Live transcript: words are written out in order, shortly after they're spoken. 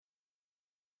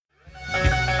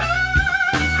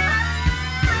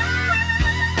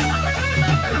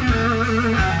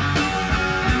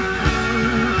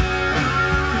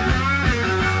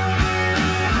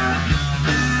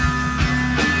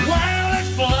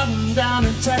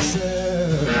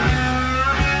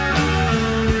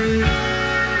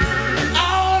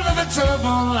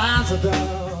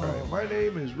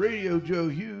is Radio Joe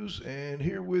Hughes, and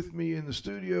here with me in the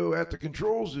studio at the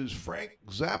controls is Frank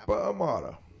Zappa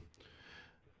Amata.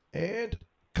 And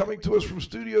coming to us from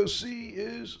Studio C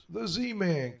is the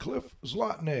Z-Man, Cliff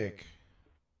Zlotnick.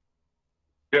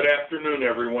 Good afternoon,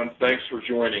 everyone. Thanks for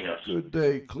joining us. Good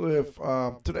day, Cliff.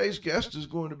 Today's guest is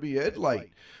going to be Ed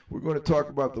Light. We're going to talk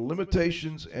about the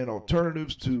limitations and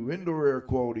alternatives to indoor air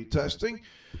quality testing.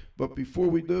 But before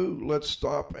we do, let's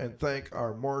stop and thank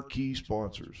our marquee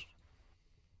sponsors.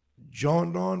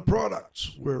 Jon-Don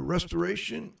Products, where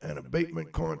restoration and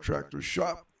abatement contractors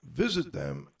shop. Visit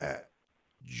them at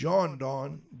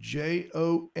jondon,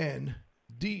 JONDON.com.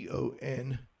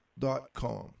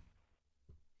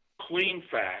 Clean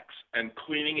Facts and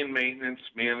Cleaning and Maintenance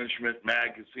Management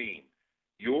Magazine,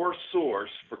 your source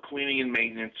for cleaning and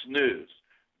maintenance news.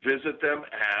 Visit them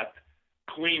at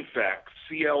CleanFax,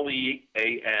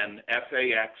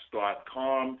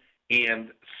 CleanFax.com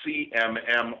and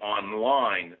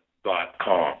CMMonline.com.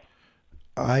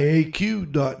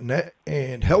 IAQ.net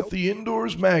and Healthy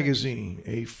Indoors Magazine,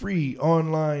 a free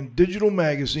online digital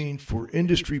magazine for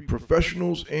industry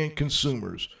professionals and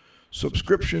consumers.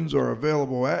 Subscriptions are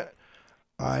available at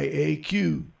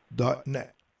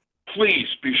IAQ.net. Please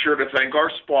be sure to thank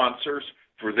our sponsors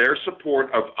for their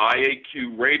support of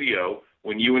IAQ Radio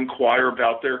when you inquire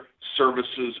about their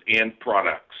services and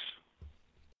products.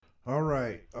 All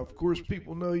right. Of course,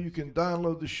 people know you can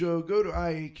download the show. Go to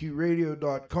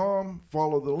IAQradio.com.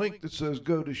 Follow the link that says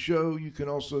Go to Show. You can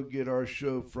also get our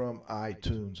show from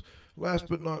iTunes. Last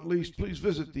but not least, please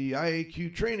visit the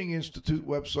IAQ Training Institute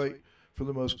website for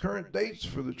the most current dates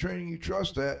for the training you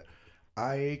trust at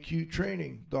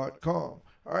IAQtraining.com. All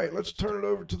right, let's turn it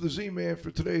over to the Z-Man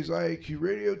for today's IAQ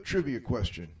Radio trivia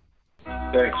question.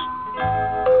 Thanks.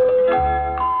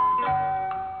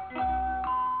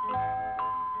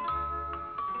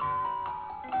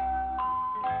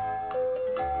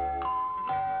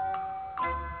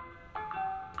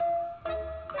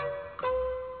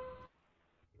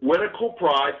 Win a cool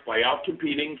prize by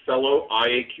outcompeting fellow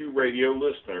IAQ Radio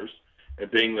listeners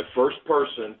and being the first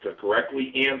person to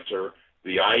correctly answer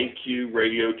the IAQ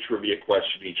Radio trivia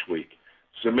question each week.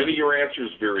 Submitting your answer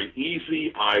is very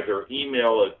easy. Either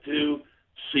email it to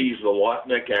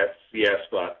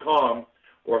czalotnick@cs.com,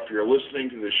 or if you're listening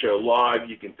to the show live,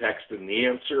 you can text in the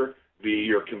answer via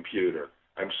your computer.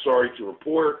 I'm sorry to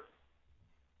report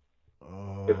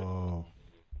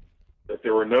that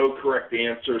there were no correct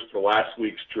answers to last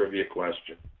week's trivia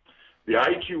question. The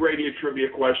IAQ Radio trivia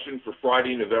question for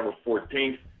Friday, November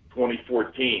 14th,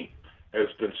 2014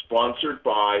 has been sponsored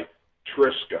by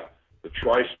Triska, the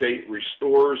Tri-State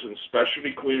Restorers and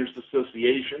Specialty Cleaners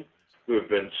Association, who have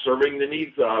been serving the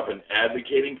needs of and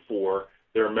advocating for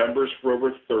their members for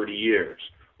over 30 years.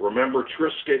 Remember,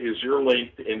 Triska is your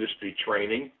link to industry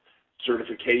training,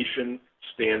 certification,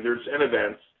 standards, and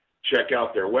events. Check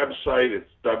out their website.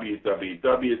 It's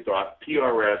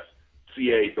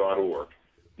www.trsca.org.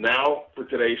 Now for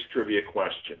today's trivia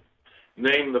question.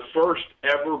 Name the first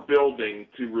ever building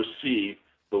to receive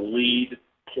the LEED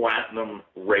Platinum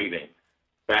rating.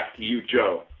 Back to you,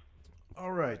 Joe.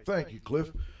 All right. Thank you,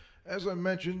 Cliff. As I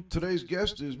mentioned, today's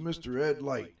guest is Mr. Ed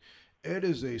Light. Ed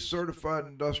is a certified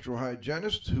industrial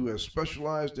hygienist who has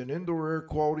specialized in indoor air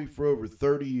quality for over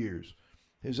 30 years.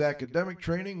 His academic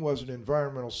training was in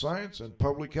environmental science and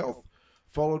public health,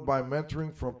 followed by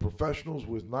mentoring from professionals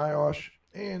with NIOSH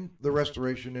and the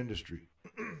restoration industry.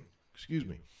 Excuse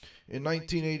me. In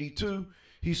 1982,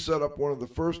 he set up one of the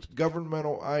first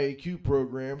governmental IAQ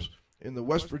programs in the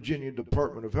West Virginia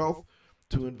Department of Health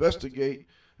to investigate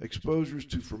exposures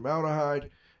to formaldehyde,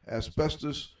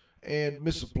 asbestos, and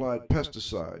misapplied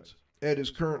pesticides. Ed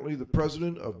is currently the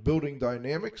president of Building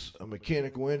Dynamics, a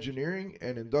mechanical engineering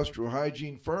and industrial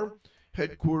hygiene firm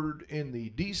headquartered in the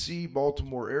D.C.,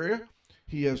 Baltimore area.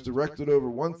 He has directed over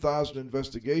 1,000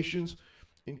 investigations,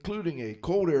 including a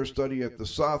cold air study at the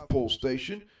South Pole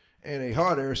Station and a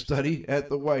hot air study at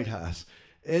the White House.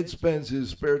 Ed spends his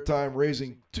spare time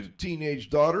raising 2 teenage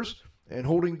daughters and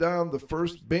holding down the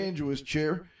first banjoist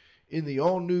chair in the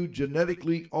all-new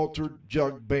genetically altered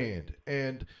jug band.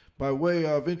 And by way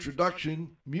of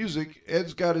introduction music,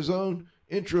 Ed's got his own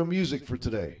intro music for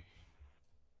today.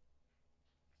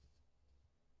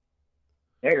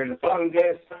 There's a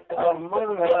fungus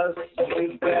among us,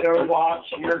 you better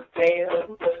watch your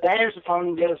tail. There's a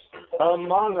fungus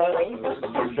among us,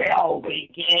 they all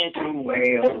begin to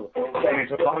wail.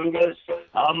 There's a fungus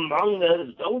among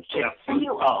us, don't you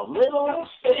feel a little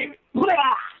sick?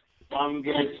 Blah!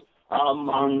 Fungus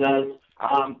among us,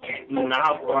 I'm getting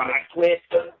out right quick.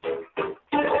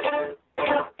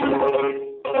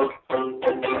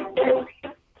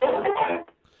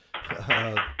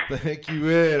 Thank you,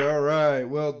 Ed. All right,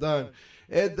 well done.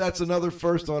 Ed, that's another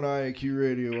first on IAQ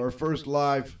Radio. Our first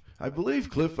live, I believe,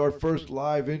 Cliff, our first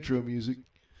live intro music.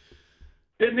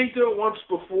 Didn't he do it once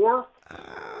before?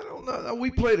 I don't know. No,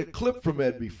 we played a clip from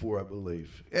Ed before, I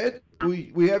believe. Ed,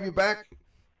 we have you back?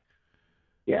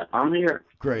 Yeah, I'm here.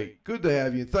 Great. Good to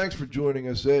have you. Thanks for joining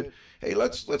us, Ed. Hey,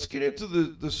 let's get into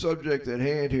the subject at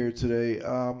hand here today.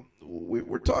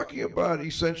 We're talking about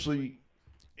essentially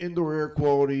indoor air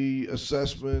quality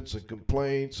assessments and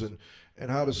complaints and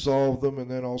how to solve them,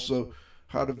 and then also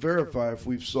how to verify if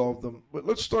we've solved them. But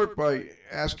let's start by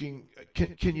asking,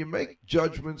 can you make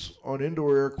judgments on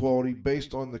indoor air quality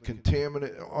based on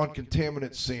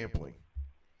contaminant sampling?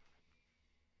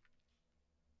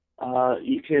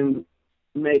 You can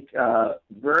make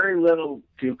very little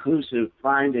conclusive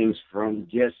findings from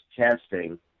just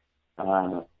testing.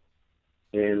 And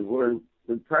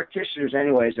the practitioners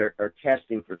anyways are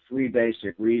testing for three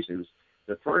basic reasons.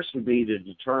 The first would be to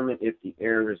determine if the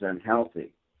air is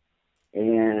unhealthy.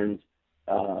 And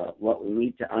what we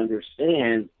need to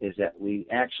understand is that we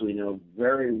actually know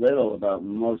very little about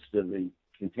most of the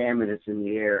contaminants in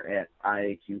the air at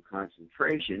IAQ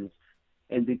concentrations.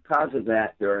 And because of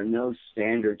that, there are no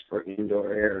standards for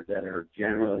indoor air that are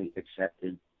generally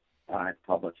accepted by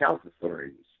public health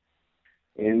authorities.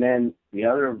 And then the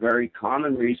other very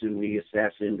common reason we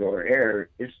assess indoor air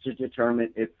is to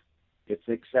determine if it's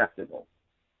acceptable.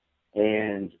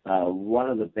 And one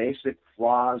of the basic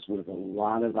flaws with a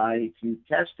lot of IAQ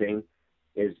testing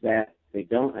is that they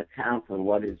don't account for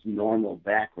what is normal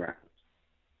background.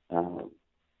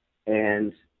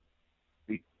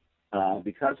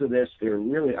 Because of this, there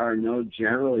really are no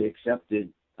generally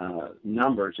accepted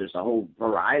numbers. There's a whole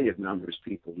variety of numbers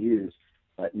people use,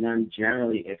 but none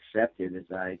generally accepted as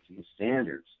IAQ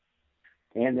standards.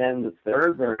 And then the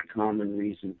third very common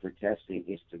reason for testing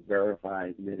is to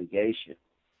verify mitigation.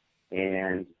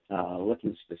 And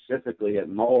looking specifically at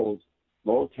mold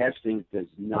testing does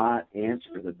not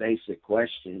answer the basic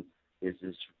question, is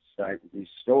this site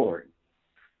restored?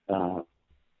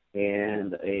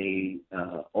 And a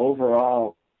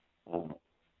overall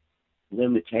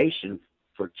limitation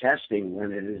for testing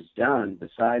when it is done,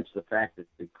 besides the fact that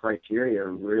the criteria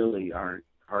really aren't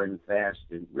hard and fast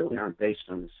and really aren't based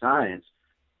on the science,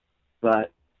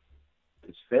 but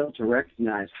it's failed to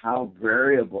recognize how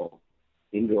variable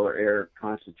indoor air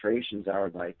concentrations are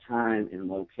by time and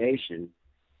location,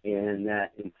 and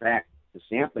that, in fact, the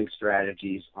sampling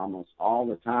strategies almost all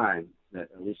the time,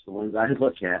 that at least the ones I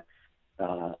look at,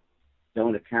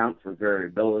 don't account for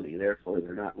variability. Therefore,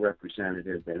 they're not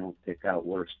representative. They don't pick out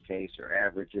worst case or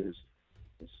averages.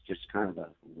 It's just kind of a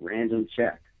random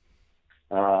check.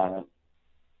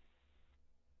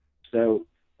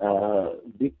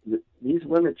 These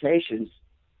limitations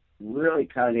really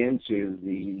cut into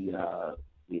the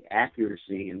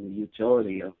accuracy and the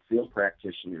utility of field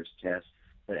practitioners' tests,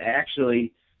 but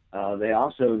actually they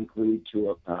also include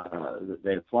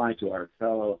they apply to our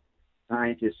fellow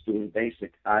scientists doing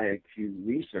basic IAQ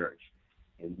research.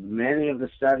 And many of the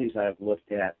studies I've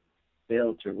looked at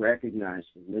failed to recognize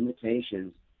the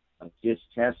limitations of just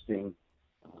testing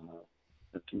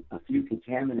a few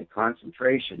contaminant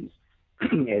concentrations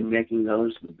and making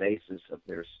those the basis of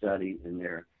their study and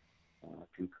their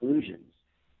conclusions.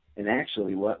 And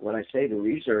actually, what I say to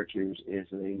researchers is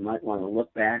they might want to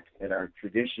look back at our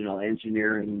traditional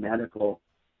engineering, medical,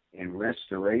 and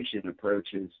restoration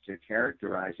approaches to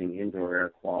characterizing indoor air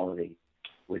quality,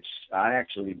 which I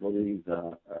actually believe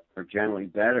are generally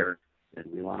better than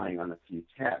relying on a few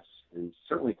tests. And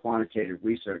certainly quantitative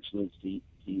research needs to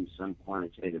use some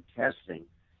quantitative testing,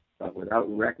 but without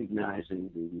recognizing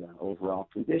the overall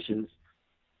conditions,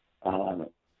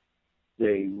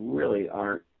 they really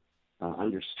aren't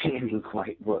understanding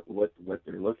quite what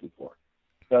they're looking for.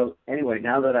 So anyway,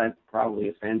 now that I've probably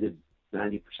offended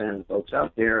 90% of the folks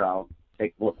out there, I'll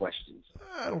take more questions.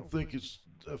 I don't think it's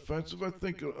offensive. I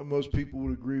think most people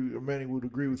would agree, or many would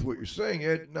agree with what you're saying,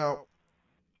 Ed. Now,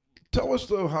 tell us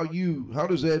though how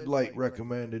does Ed Light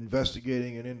recommend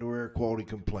investigating an indoor air quality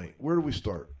complaint? Where do we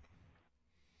start?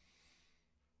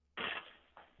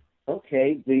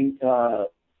 Okay,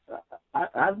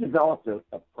 I've developed a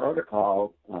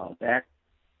protocol back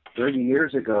 30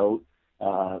 years ago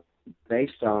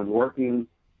based on working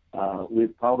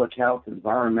with public health,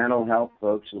 environmental health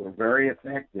folks who are very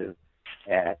effective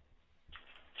at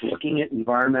looking at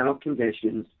environmental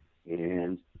conditions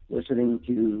and listening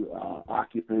to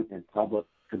occupant and public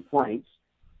complaints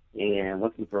and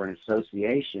looking for an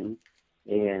association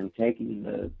and taking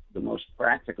the most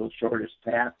practical, shortest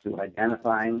path to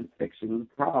identifying and fixing the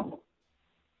problem.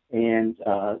 And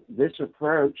this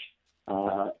approach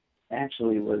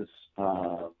actually was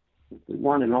the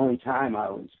one and only time I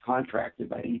was contracted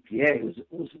by EPA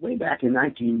was way back in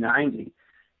 1990.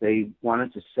 They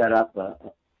wanted to set up a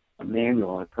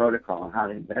manual, a protocol on how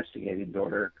to investigate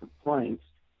indoor air complaints.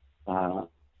 So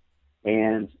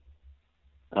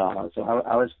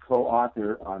I was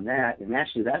co-author on that, and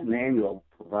actually that manual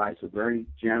provides a very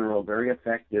general, very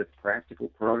effective, practical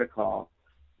protocol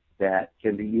that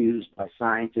can be used by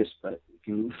scientists, but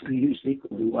can be used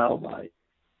equally well by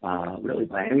really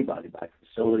by anybody, by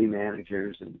facility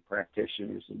managers and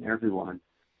practitioners and everyone.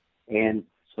 And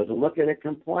so to look at a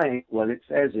complaint, what it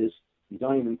says is you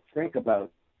don't even think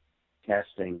about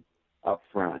testing up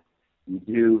front. You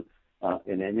do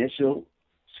an initial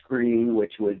screen,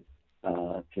 which would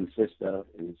consist of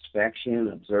an inspection,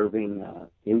 observing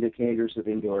indicators of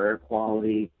indoor air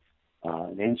quality,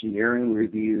 an engineering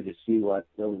review to see what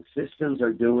building systems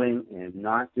are doing and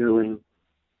not doing,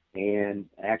 and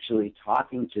actually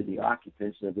talking to the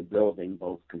occupants of the building,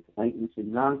 both complainants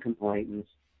and non-complainants,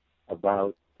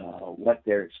 about what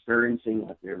they're experiencing,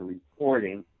 what they're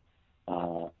reporting,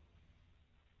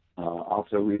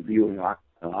 also reviewing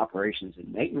operations and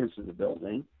maintenance of the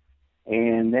building,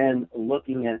 and then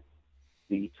looking at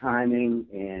the timing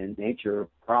and nature of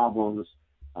problems,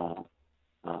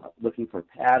 looking for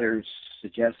patterns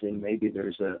suggesting maybe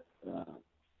there's an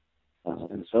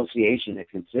association, a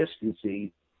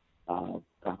consistency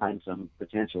behind some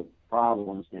potential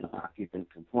problems in occupant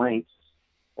complaints,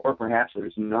 or perhaps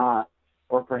there's not,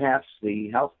 or perhaps the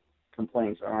health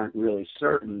complaints aren't really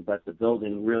certain, but the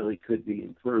building really could be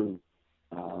improved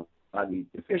by the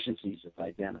deficiencies if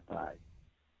identified.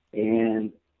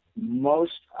 And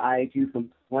most IAQ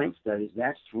complaint studies,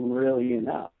 that's really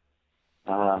enough.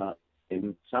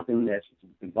 And something that's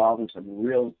involving some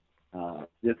real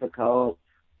difficult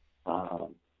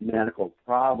medical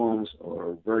problems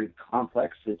or very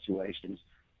complex situations,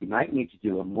 you might need to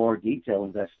do a more detailed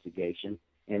investigation,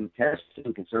 and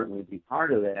testing can certainly be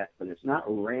part of that, but it's not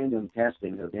random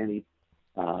testing of any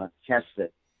tests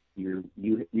that you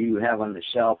have on the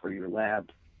shelf or your lab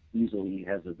easily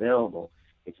has available.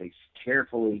 It's a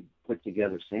carefully put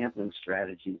together sampling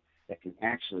strategy that can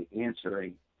actually answer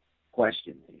a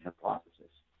question, a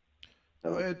hypothesis.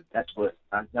 So that's what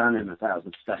I've done in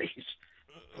 1,000 studies.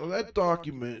 Well, that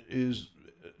document is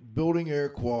Building Air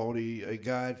Quality, a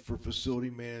guide for facility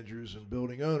managers and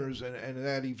building owners, and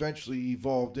that eventually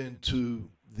evolved into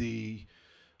the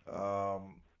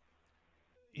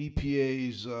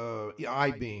EPA's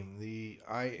I-BEAM, the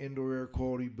Indoor Air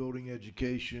Quality Building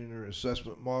Education or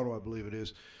Assessment Model, I believe it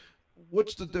is.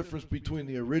 What's the difference between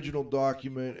the original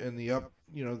document and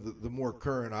the more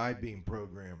current I-BEAM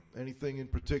program? Anything in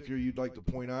particular you'd like to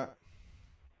point out?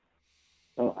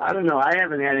 Well, I don't know. I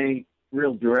haven't had any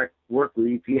real direct work with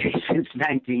EPA since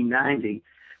 1990.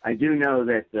 I do know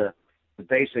that the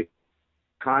basic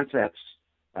concepts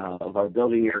of our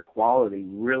building air quality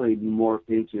really morphed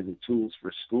into the tools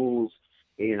for schools,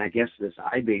 and I guess this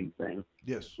I-BEAM thing,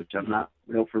 yes, which I'm not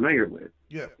real familiar with.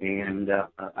 Yeah. And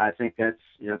I think that's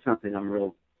something I'm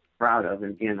real proud of.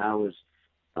 And again, I was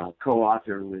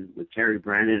co-author with Terry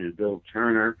Brennan and Bill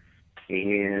Turner,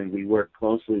 and we worked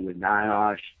closely with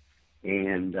NIOSH,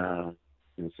 and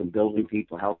some building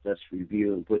people helped us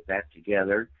review and put that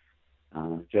together.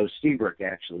 Joe Seabrook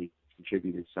actually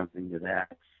contributed something to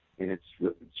that. And it's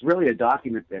really a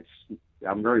document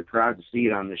I'm very proud to see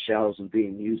it on the shelves and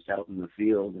being used out in the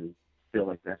field, and feel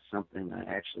like that's something I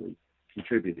actually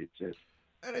contributed to.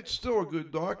 And it's still a good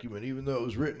document, even though it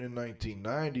was written in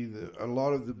 1990. A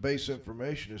lot of the base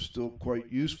information is still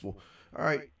quite useful. All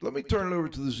right, let me turn it over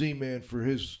to the Z-Man for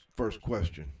his first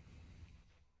question.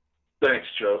 Thanks,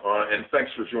 Joe, and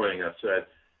thanks for joining us, Ed.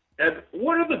 Ed,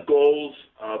 what are the goals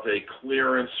of a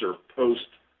clearance or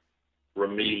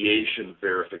post-remediation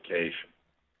verification?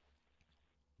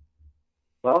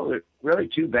 Well, there are really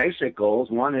two basic goals.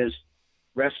 One is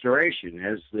restoration.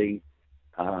 Has the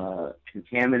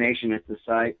contamination at the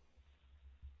site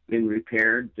been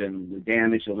repaired and the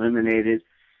damage eliminated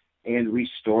and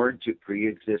restored to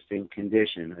pre-existing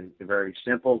condition? A very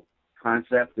simple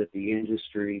concept that the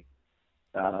industry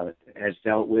has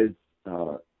dealt with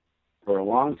for a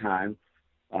long time,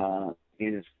 and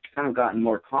it's kind of gotten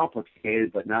more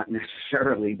complicated, but not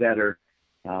necessarily better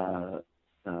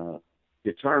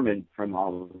determined from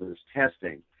all of this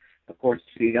testing. Of course,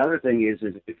 the other thing is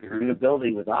if you're in a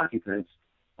building with occupants,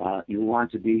 you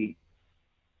want to be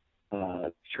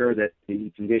sure that the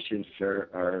conditions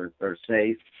are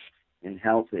safe and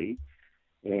healthy,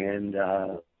 and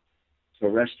so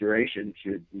restoration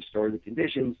should restore the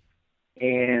conditions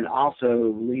and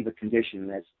also leave a condition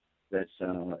that's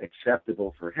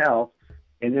acceptable for health.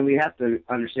 And then we have to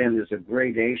understand there's a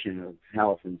gradation of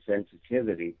health and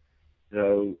sensitivity.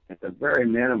 So at the very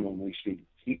minimum, we should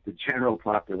keep the general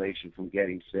population from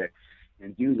getting sick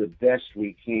and do the best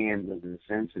we can with the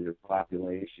sensitive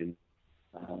population.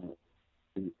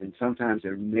 And sometimes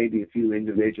there may be a few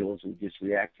individuals who just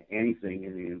react to anything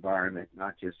in the environment,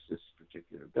 not just this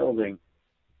particular building.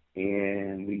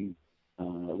 And we,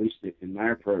 at least in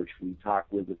my approach, we talk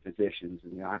with the physicians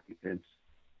and the occupants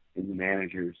and the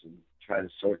managers and try to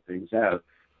sort things out.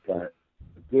 But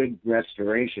a good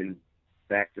restoration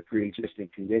back to pre-existing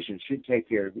conditions should take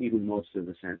care of even most of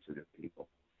the sensitive people.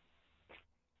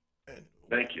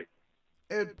 Thank you.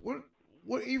 Ed,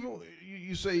 what even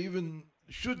you say even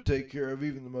should take care of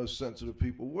even the most sensitive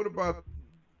people? What about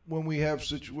when we have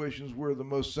situations where the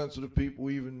most sensitive people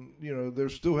even, they're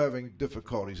still having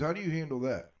difficulties? How do you handle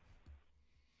that?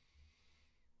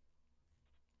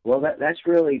 Well, that's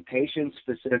really patient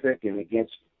specific, and it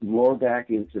gets more back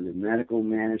into the medical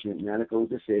management, medical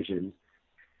decisions.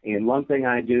 And one thing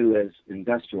I do as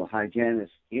industrial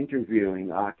hygienist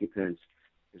interviewing occupants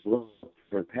is look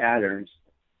for patterns.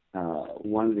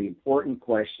 One of the important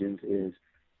questions is,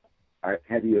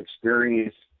 have you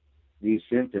experienced these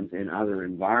symptoms in other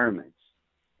environments?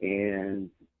 And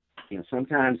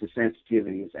sometimes the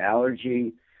sensitivity is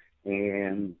allergy,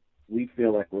 and we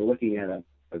feel like we're looking at a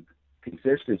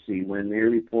consistency when they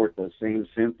report those same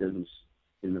symptoms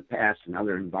in the past in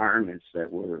other environments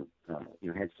that were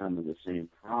had some of the same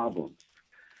problems.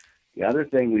 The other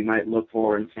thing we might look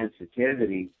for in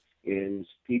sensitivity is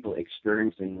people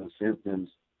experiencing those symptoms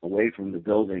away from the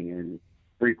building and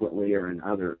frequently or in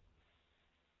other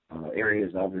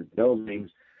areas of the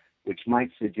buildings, which might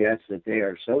suggest that they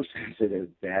are so sensitive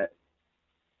that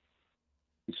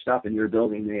stuff in your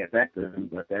building may affect them,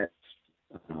 but that's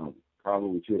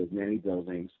probably true of many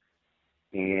buildings.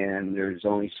 And there's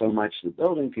only so much the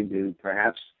building can do.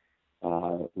 Perhaps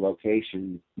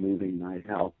location moving might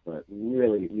help, but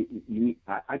really,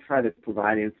 I try to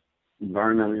provide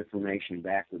environmental information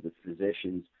back to the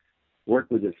physicians, work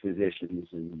with the physicians,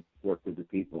 and work with the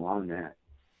people on that.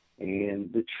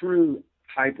 And the true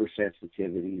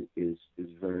hypersensitivity is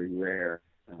very rare,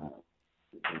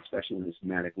 especially when it's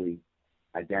medically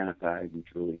identified and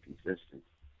truly consistent.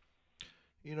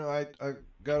 I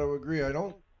got to agree. I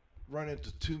don't run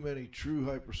into too many true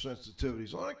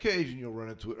hypersensitivities. On occasion, you'll run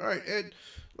into it. All right, Ed,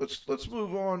 let's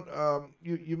move on.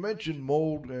 You mentioned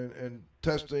mold and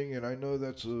testing, and I know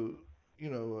that's a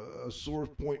sore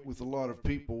point with a lot of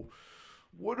people.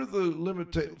 What are the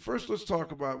limitations? First, let's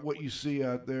talk about what you see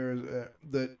out there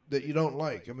that you don't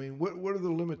like. I mean, what are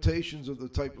the limitations of the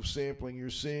type of sampling you're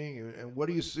seeing, and what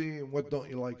do you see, and what don't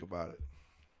you like about it?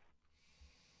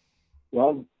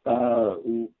 Well,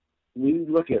 we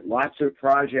look at lots of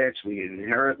projects. We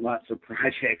inherit lots of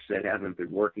projects that haven't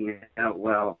been working out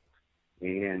well,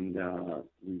 and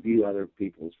review other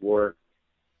people's work.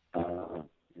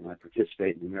 I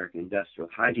participate in the American Industrial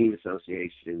Hygiene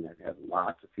Association that have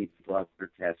lots of people up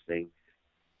for testing.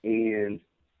 And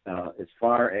as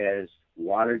far as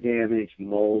water damage,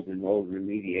 mold, and mold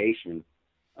remediation,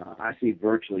 I see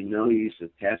virtually no use of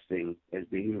testing as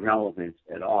being relevant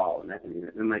at all. And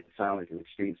that might sound like an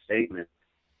extreme statement,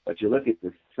 but you look at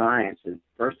the science, and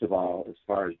first of all, as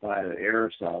far as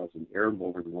bioaerosols and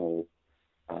airborne mold,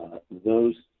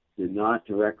 those do not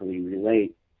directly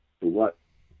relate to what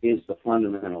is the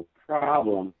fundamental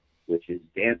problem, which is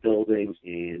damp buildings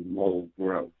and mold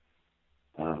growth.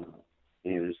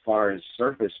 And as far as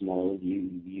surface mold,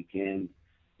 you can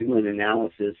do an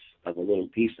analysis of a little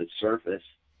piece of surface.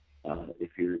 If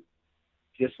you're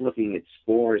just looking at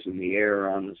spores in the air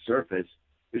on the surface,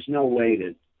 there's no way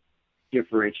to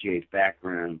differentiate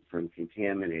background from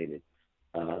contaminated.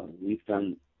 We've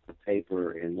done a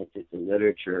paper and looked at the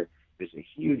literature. There's a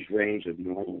huge range of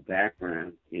normal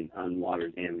background in unwater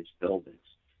damaged buildings.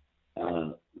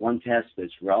 One test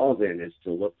that's relevant is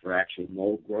to look for actual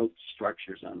mold growth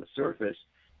structures on the surface.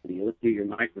 And you look through your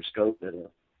microscope at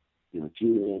a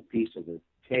teeny little piece of a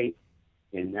tape,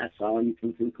 and that's all you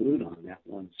can conclude on that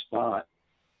one spot.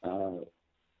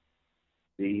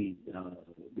 The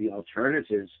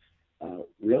alternatives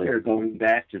really are going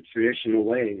back to traditional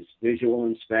ways: visual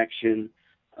inspection,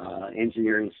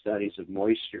 engineering studies of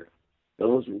moisture.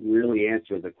 Those really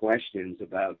answer the questions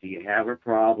about, do you have a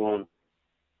problem?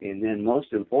 And then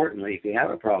most importantly, if you have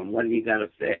a problem, what have you got to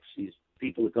fix? These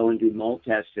people that go and do mold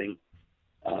testing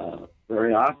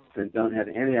very often don't have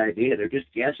any idea. They're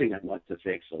just guessing on what to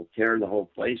fix. They'll tear the whole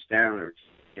place down or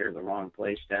tear the wrong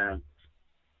place down.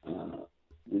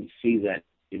 We see that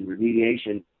in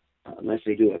remediation, unless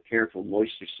they do a careful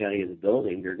moisture study of the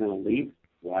building, they're going to leave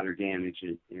water damage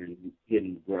and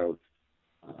hidden growth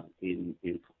in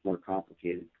more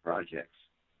complicated projects.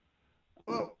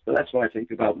 Well, So that's why I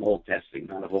think about mold testing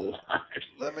not a whole lot.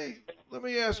 let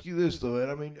me ask you this though, Ed.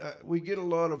 I mean, we get a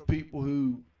lot of people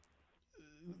who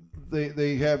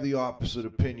they have the opposite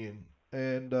opinion,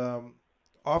 and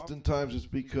oftentimes it's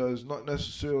because not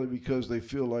necessarily because they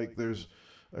feel like there's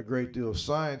a great deal of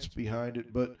science behind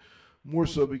it, but more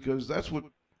so because that's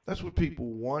what people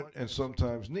want and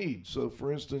sometimes need. So,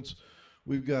 for instance,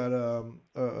 we've got a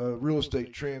real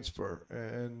estate transfer,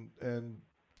 and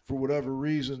for whatever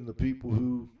reason, the people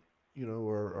who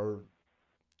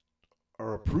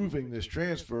are approving this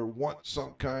transfer want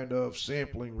some kind of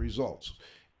sampling results.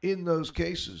 In those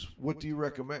cases, what do you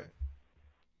recommend?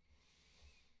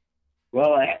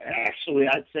 Well, actually,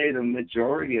 I'd say the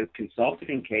majority of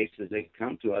consulting cases that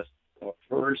come to us, the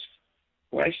first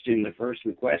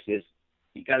request is,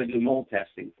 you got to do mold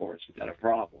testing for us. We've got a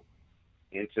problem.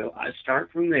 And so I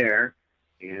start from there,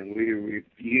 and we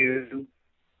review,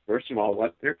 first of all,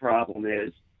 what their problem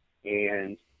is,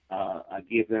 and I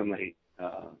give them a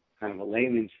kind of a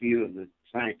layman's view of the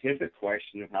scientific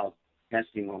question of how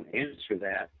testing will answer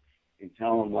that, and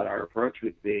tell them what our approach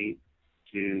would be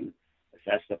to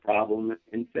assess the problem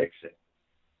and fix it.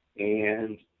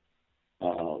 And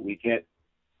we get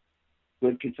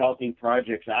good consulting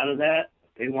projects out of that.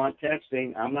 If they want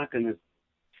testing, I'm not going to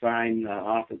sign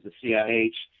off as a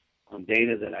CIH on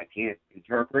data that I can't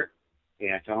interpret.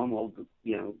 And I tell them, well,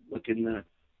 look in the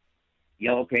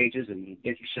yellow pages and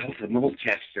get yourself a mold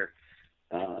tester.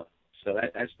 So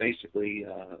that's basically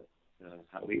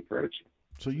how we approach it.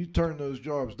 So you turn those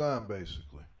jobs down,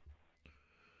 basically.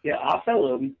 Yeah, I'll tell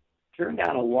them, turn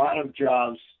down a lot of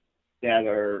jobs that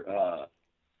are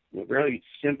really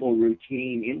simple,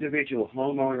 routine, individual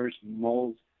homeowners,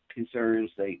 mold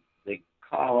concerns. They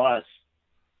call us,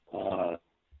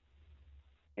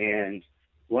 and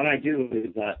what I do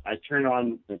is I turn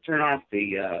off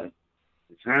the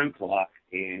time clock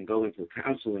and go into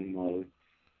counseling mode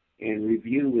and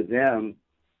review with them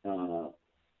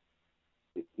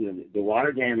the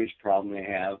water damage problem they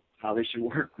have, how they should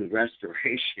work with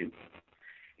restoration,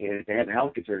 and if they have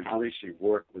health concerns, how they should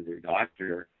work with their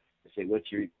doctor to say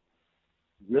what you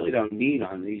really don't need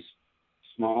on these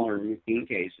smaller routine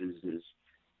cases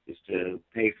is to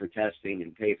pay for testing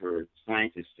and pay for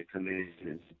scientists to come in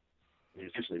and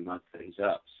essentially muck things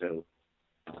up. So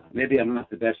maybe I'm not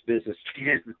the best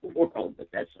businessman in the world, but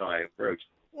that's how I approach it.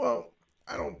 Well,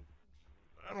 I don't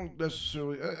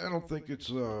necessarily. I don't think it's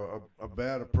a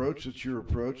bad approach. It's your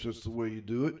approach. That's the way you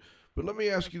do it. But let me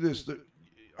ask you this: that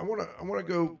I want to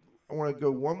go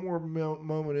one more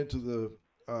moment into the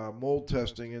mold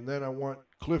testing, and then I want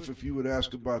Cliff, if you would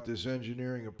ask about this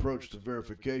engineering approach to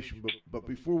verification. But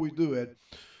before we do, Ed,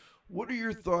 what are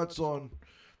your thoughts on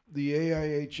the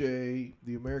AIHA,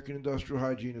 the American Industrial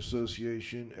Hygiene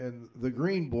Association, and the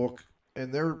Green Book,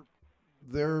 and their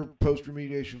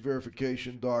post-remediation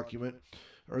verification document,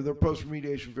 or their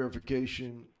post-remediation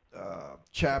verification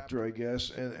chapter, I guess,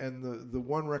 and the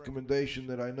one recommendation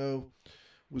that I know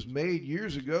was made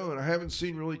years ago, and I haven't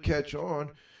seen really catch on,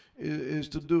 is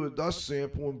to do a dust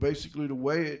sample and basically to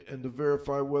weigh it and to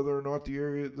verify whether or not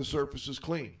the surface is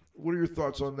clean. What are your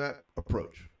thoughts on that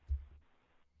approach?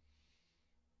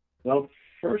 Well,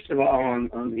 first of all, on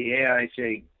the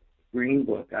AIHA Green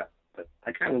Book,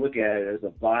 I kind of look at it as a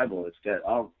Bible. It's got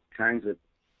all kinds of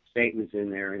statements in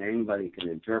there, and anybody can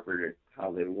interpret it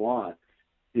how they want.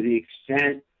 To the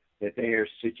extent that they are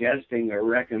suggesting or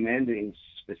recommending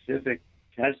specific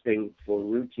testing for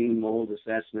routine mold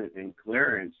assessment and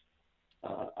clearance,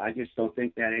 I just don't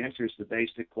think that answers the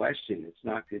basic question. It's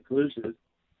not conclusive.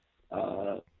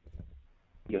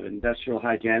 Industrial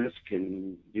hygienists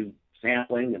can do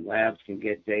sampling and labs can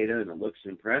get data and it looks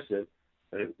impressive,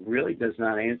 but it really does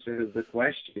not answer the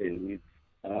question.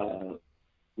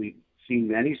 We've seen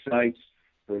many sites,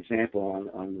 for example,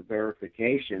 on the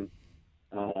verification,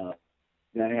 that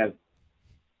have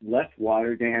left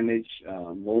water damage,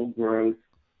 mold growth,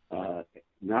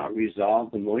 not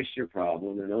resolved the moisture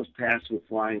problem, and those pass with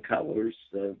flying colors,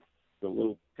 the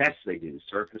little tests they do,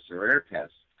 surface or air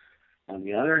tests. On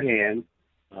the other hand,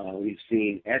 we've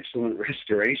seen excellent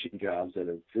restoration jobs that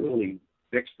have truly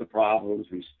fixed the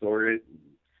problems, restored it,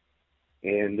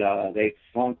 and they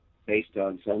flunked based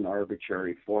on some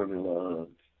arbitrary formula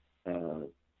of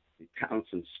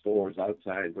counts of spores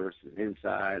outside versus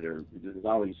inside, or there's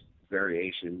always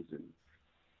variations and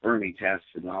Fermi tests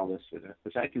and all this,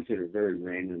 which I consider very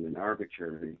random and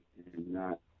arbitrary and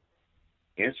not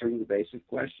answering the basic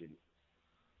question.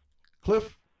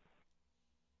 Cliff?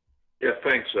 Yeah,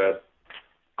 thanks, Ed.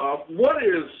 What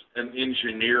is an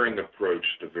engineering approach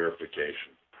to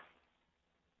verification?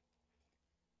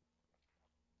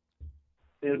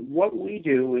 And what we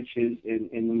do, which is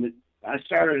in I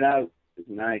started out as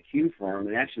an IQ firm,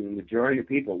 and actually the majority of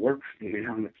people work for me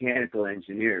now, mechanical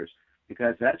engineers,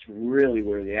 because that's really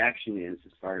where the action is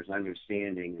as far as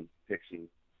understanding and fixing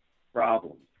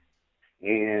problems.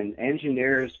 And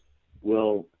engineers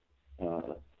will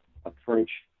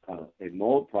approach a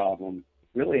mold problem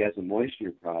really as a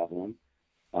moisture problem,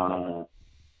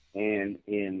 and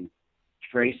in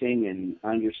tracing and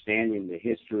understanding the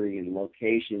history and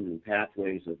location and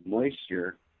pathways of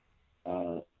moisture,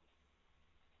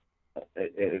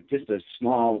 just a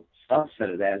small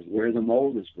subset of that is where the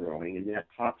mold is growing, and that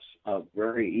pops up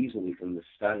very easily from the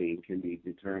study and can be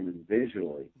determined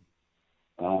visually.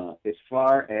 As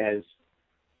far as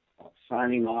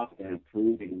signing off and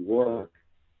approving work,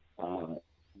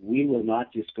 we will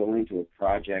not just go into a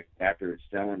project after it's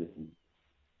done and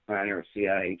sign our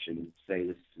CIH and say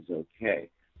this is okay.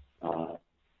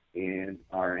 And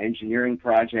our engineering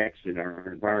projects and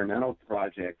our environmental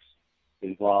projects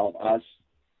involve us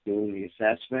doing the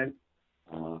assessment,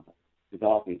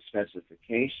 developing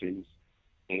specifications,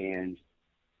 and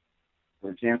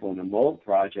for example, in the mold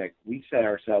project, we set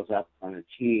ourselves up on a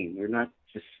team. We're not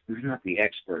the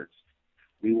experts.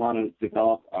 We want to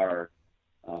develop our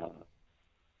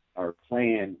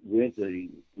plan with the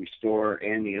restorer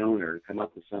and the owner to come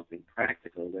up with something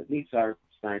practical that meets our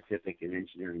scientific and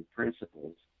engineering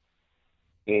principles.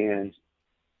 And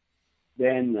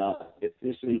then if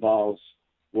this involves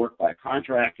work by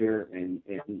contractor and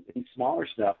smaller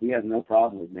stuff, we have no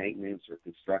problem with maintenance or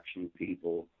construction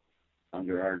people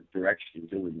under our direction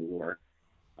doing the work.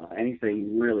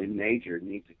 Anything really major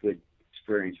needs a good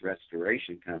experienced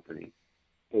restoration company.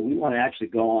 But we want to actually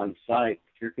go on site,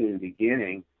 particularly in the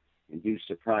beginning, and do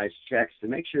surprise checks to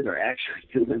make sure they're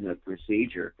actually doing the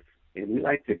procedure. And we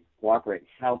like to cooperate and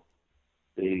help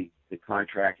the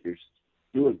contractors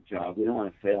do a job. We don't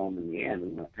want to fail them in the end. We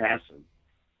want to pass them.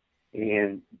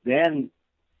 And then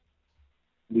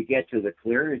we get to the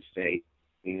clearance state,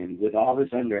 and with all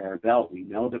this under our belt, we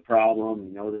know the problem,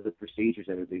 we know the procedures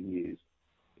that are being used.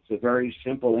 It's a very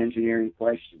simple engineering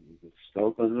question. Is the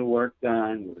scope of the work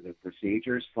done? Were the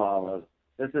procedures followed?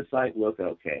 Does the site look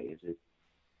okay? Is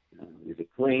it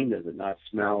clean? Does it not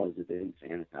smell? Is it been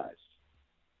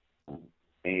sanitized?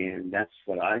 And that's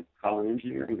what I call an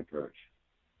engineering approach.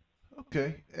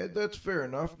 Okay, Ed, that's fair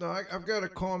enough. Now, I've got a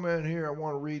comment here I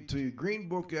want to read to you. Green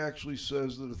Book actually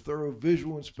says that a thorough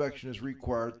visual inspection is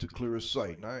required to clear a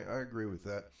site, and I agree with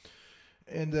that.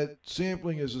 And that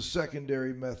sampling is a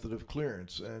secondary method of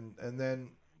clearance. And then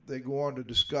they go on to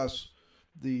discuss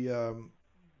the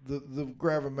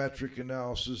gravimetric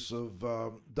analysis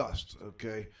of dust,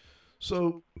 okay?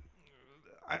 So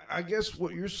I guess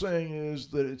what you're saying is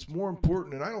that it's more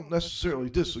important, and I don't necessarily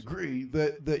disagree,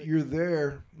 that you're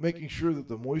there making sure that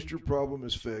the moisture problem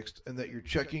is fixed and that you're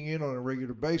checking in on a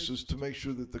regular basis to make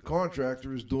sure that the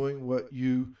contractor is doing what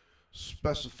you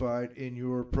specified in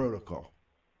your protocol.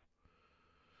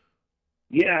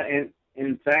 Yeah, and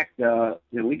in fact,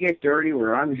 we get dirty.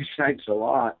 We're on these sites a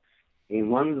lot,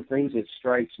 and one of the things that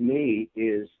strikes me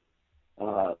is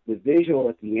the visual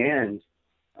at the end.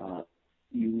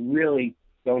 You really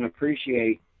don't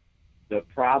appreciate the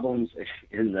problems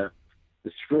and the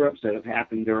screw-ups that have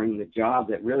happened during the job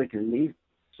that really can leave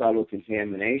subtle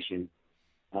contamination.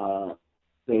 So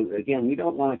again, we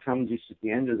don't want to come just at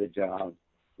the end of the job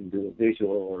and do a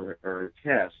visual or a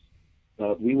test,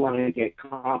 but we want to get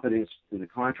confidence in the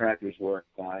contractor's work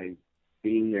by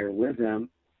being there with them.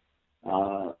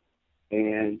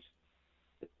 And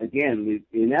again,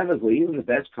 inevitably, even the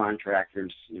best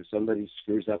contractors, if somebody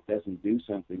screws up, doesn't do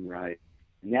something right,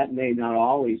 and that may not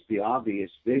always be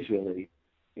obvious visually,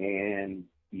 and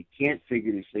you can't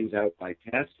figure these things out by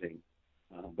testing.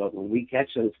 But when we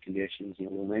catch those conditions,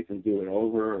 we'll make them do it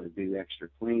over or do extra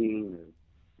cleaning or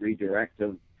redirect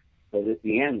them, so that at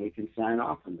the end we can sign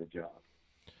off on the job.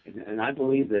 And I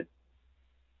believe that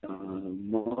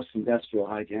most industrial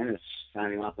hygienists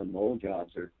signing off on mold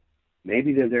jobs are,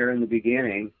 maybe they're there in the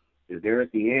beginning, they're there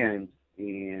at the end,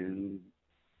 and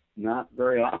not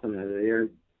very often are they there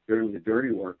during the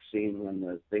dirty work, seeing when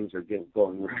the things are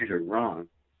going right or wrong.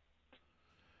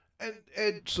 And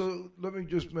Ed, so let me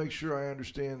just make sure I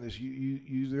understand this.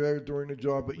 You're there during the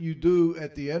job, but you do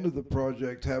at the end of the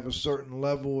project have a certain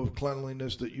level of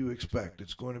cleanliness that you expect.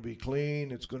 It's going to be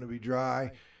clean, it's going to be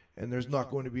dry, and there's not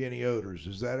going to be any odors.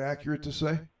 Is that accurate to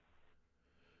say?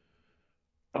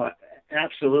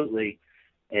 Absolutely.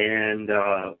 And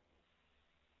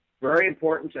very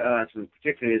important to us, and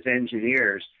particularly as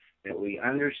engineers, that we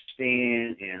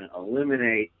understand and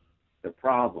eliminate the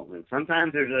problem. And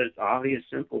sometimes there's an obvious,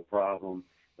 simple problem,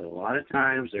 but a lot of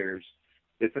times there's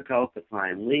difficult to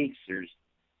find leaks, there's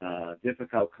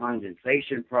difficult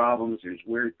condensation problems. There's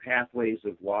weird pathways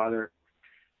of water.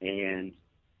 And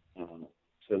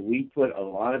so we put a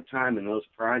lot of time in those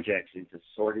projects into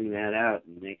sorting that out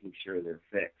and making sure they're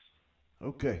fixed.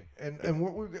 Okay, and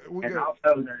what we And got.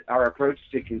 also, our approach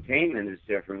to containment is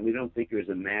different. We don't think there's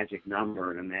a magic number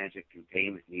and a magic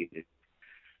containment needed.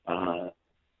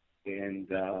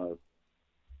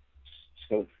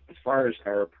 So as far as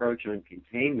our approach on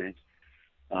containment,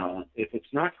 if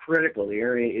it's not critical, the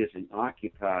area isn't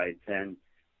occupied, then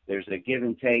there's a give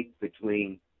and take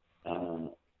between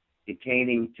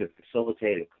containing to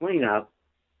facilitate a cleanup.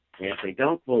 And if they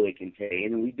don't fully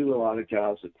contain, and we do a lot of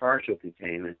jobs with partial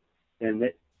containment, then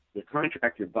the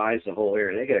contractor buys the whole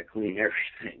area. They got to clean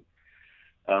everything.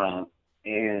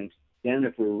 And then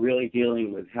if we're really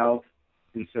dealing with health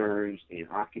concerns in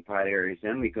occupied areas,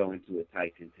 then we go into a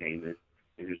tight containment.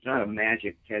 And there's not a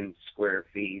magic 10 square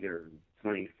feet or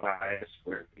 25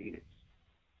 square feet.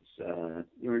 It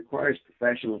requires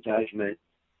professional judgment,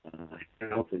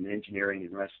 health and engineering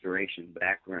and restoration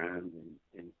background,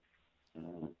 and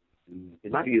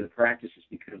in my view, the practice has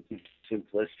become too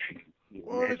simplistic.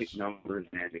 Well, magic numbers,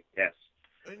 magic tests.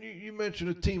 And you mentioned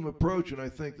a team approach, and I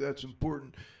think that's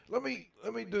important. Let me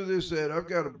do this, Ed. I've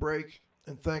got to break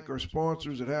and thank our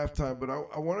sponsors at halftime, but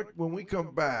I want to, when we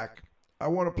come back, I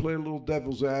want to play a little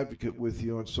devil's advocate with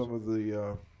you on some of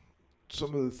the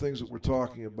things that we're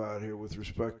talking about here with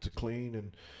respect to clean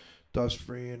and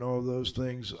dust-free and all those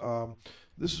things.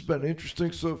 This has been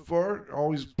interesting so far.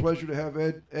 Always a pleasure to have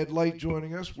Ed Light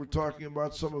joining us. We're talking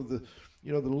about some of the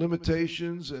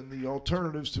limitations and the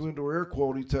alternatives to indoor air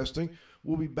quality testing.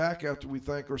 We'll be back after we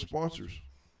thank our sponsors.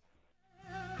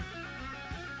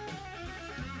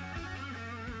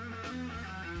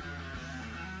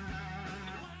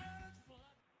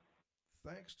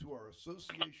 Thanks to our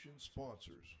association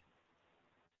sponsors.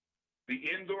 The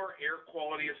Indoor Air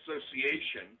Quality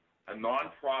Association, a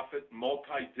nonprofit,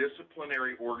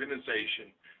 multidisciplinary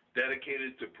organization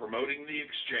dedicated to promoting the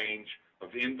exchange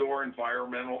of indoor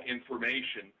environmental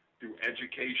information through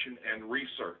education and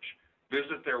research.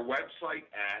 Visit their website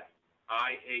at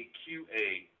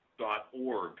iaqa.org.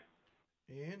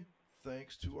 And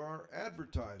thanks to our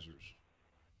advertisers.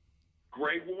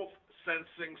 Gray Wolf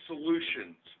Sensing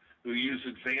Solutions, who use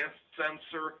advanced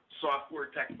sensor software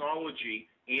technology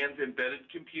and embedded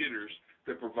computers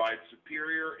that provide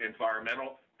superior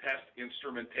environmental test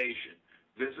instrumentation.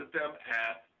 Visit them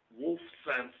at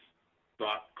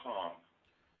wolfsense.com.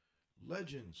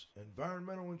 Legends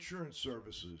Environmental Insurance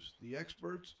Services, the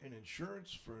experts in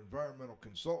insurance for environmental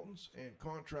consultants and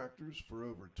contractors for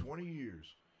over 20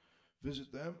 years.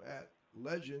 Visit them at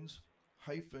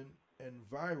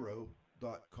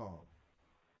legends-enviro.com.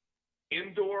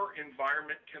 Indoor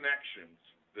Environment Connections,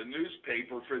 the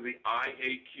newspaper for the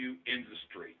IAQ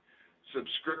industry.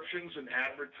 Subscriptions and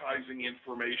advertising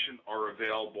information are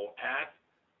available at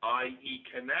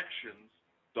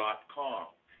ieconnections.com.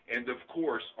 And of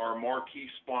course, our marquee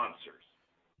sponsors.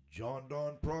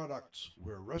 Jon-Don Products,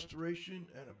 where restoration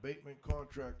and abatement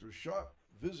contractors shop.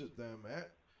 Visit them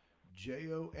at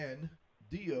JONDON,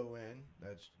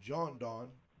 that's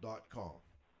jondon.com.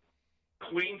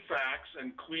 Cleanfax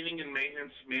and Cleaning and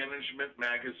Maintenance Management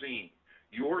Magazine,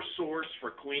 your source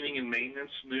for cleaning and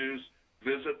maintenance news.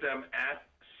 Visit them at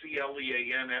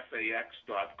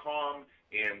cleanfax.com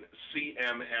and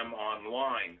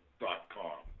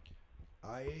cmmonline.com.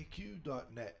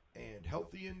 IAQ.net and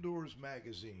Healthy Indoors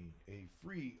Magazine, a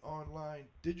free online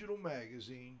digital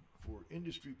magazine for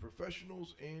industry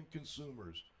professionals and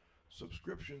consumers.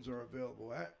 Subscriptions are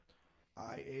available at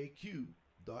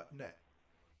IAQ.net.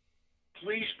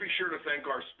 Please be sure to thank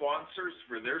our sponsors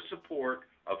for their support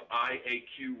of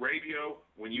IAQ Radio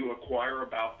when you acquire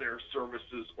about their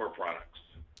services or products.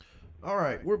 All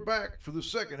right, we're back for the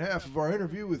second half of our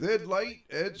interview with Ed Light.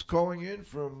 Ed's calling in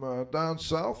from down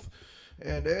south.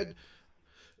 And Ed,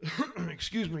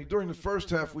 excuse me, during the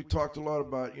first half we talked a lot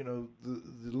about, the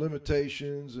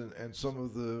limitations and some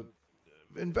of the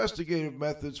investigative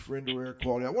methods for indoor air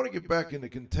quality. I want to get back into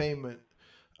containment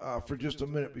for just a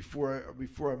minute before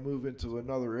I move into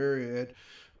another area, Ed.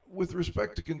 With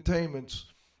respect to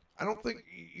containments, I don't think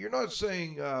you're not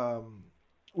saying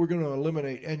we're going to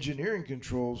eliminate engineering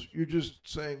controls. You're just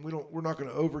saying we're not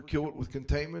going to overkill it with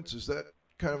containments. Is that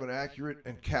kind of an accurate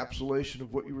encapsulation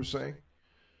of what you were saying?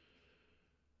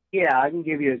 Yeah, I can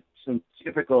give you some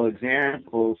typical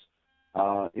examples.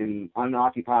 In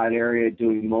unoccupied area,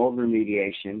 doing mold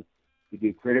remediation, we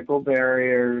do critical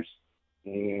barriers,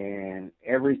 and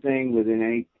everything within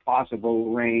any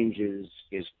possible range is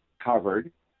covered.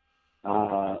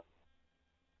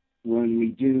 When we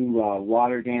do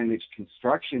water damaged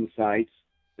construction sites,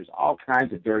 there's all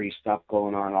kinds of dirty stuff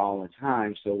going on all the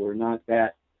time. So we're not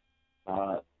that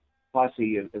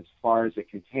fussy as far as the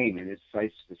containment. It's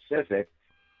site specific.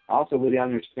 Also, with the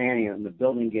understanding that when the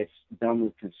building gets done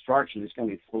with construction, it's going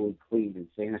to be fully cleaned and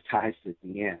sanitized at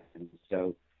the end. And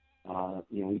so,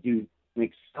 we do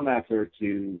make some effort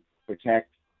to protect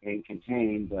and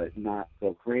contain, but not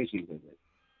go crazy with it.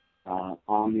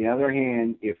 On the other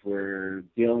hand, if we're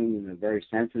dealing in a very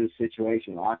sensitive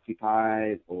situation,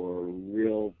 occupied or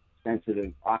real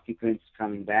sensitive occupants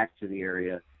coming back to the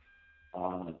area,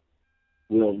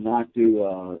 we'll not do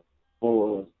a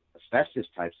full asbestos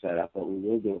type setup, but we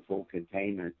will do a full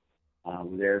containment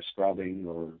with air scrubbing,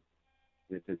 or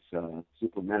if it's a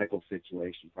super medical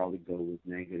situation, probably go with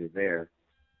negative air.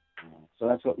 So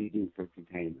that's what we do for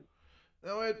containment.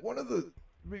 Now, Ed,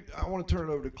 I want to turn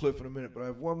it over to Cliff in a minute, but I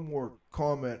have one more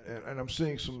comment, and I'm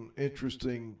seeing some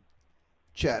interesting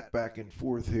chat back and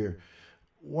forth here.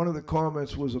 One of the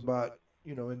comments was about,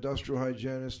 industrial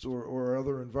hygienists or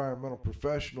other environmental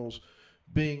professionals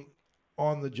being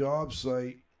on the job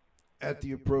site at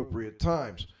the appropriate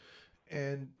times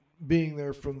and being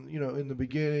there from, in the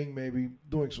beginning, maybe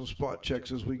doing some spot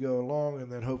checks as we go along,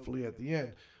 and then hopefully at the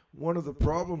end. One of the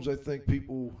problems I think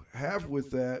people have with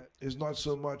that is not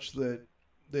so much that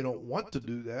they don't want to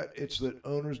do that, it's that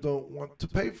owners don't want to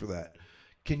pay for that.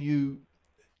 Can you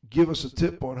give us a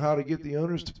tip on how to get the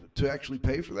owners to actually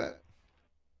pay for that?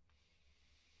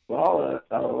 Well,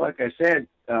 like I said,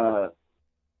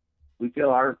 we feel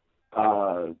our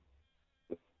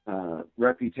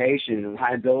reputation and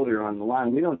liability are on the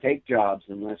line. We don't take jobs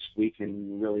unless we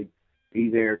can really be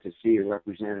there to see a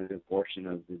representative portion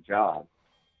of the job.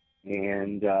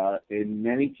 And in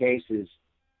many cases,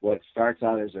 what starts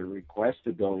out as a request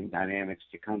to Building Dynamics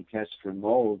to come test for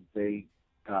mold, they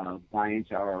buy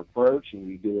into our approach, and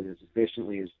we do it as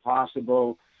efficiently as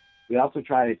possible. We also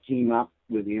try to team up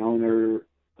with the owner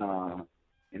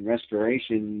and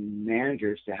restoration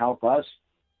managers to help us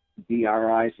be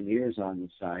our eyes and ears on the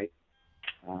site.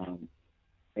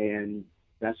 And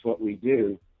that's what we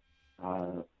do.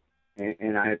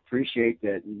 And I appreciate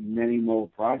that many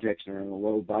mold projects are in a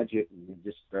low budget and we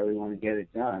just barely want to get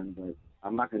it done, but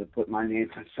I'm not going to put my name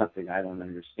on something I don't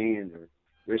understand or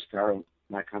risk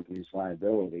my company's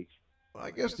liability.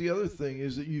 I guess the other thing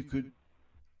is that you could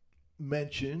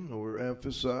mention or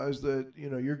emphasize that,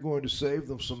 you're going to save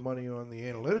them some money on the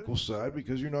analytical side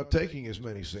because you're not taking as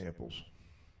many samples.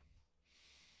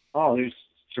 Oh, there's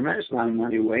a tremendous amount of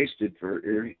money wasted for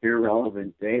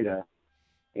irrelevant data.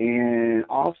 And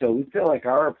also, we feel like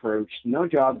our approach, no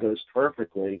job goes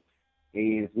perfectly,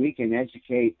 and if we can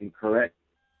educate and correct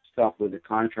stuff with the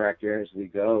contractor as we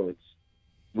go, it's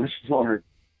much more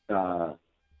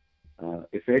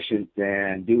efficient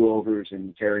than do-overs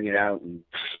and tearing it out and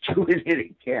doing it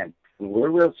again. And we're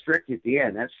real strict at the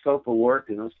end. That scope of work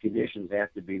and those conditions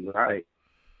have to be right,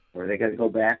 or they got to go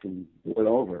back and do it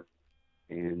over.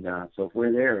 And so if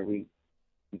we're there, we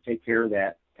take care of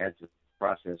that as the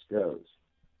process goes.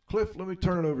 Cliff, let me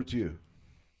turn it over to you.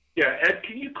 Yeah, Ed,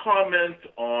 can you comment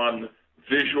on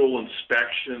visual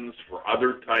inspections for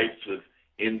other types of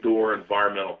indoor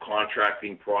environmental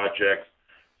contracting projects,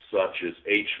 such as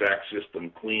HVAC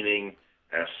system cleaning,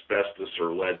 asbestos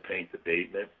or lead paint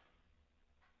abatement?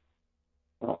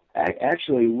 Well,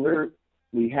 actually,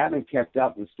 we haven't kept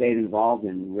up and stayed involved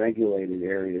in regulated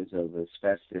areas of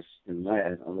asbestos and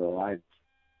lead, although I've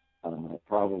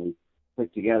probably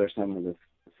put together some of the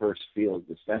first field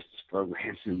asbestos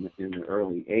programs in the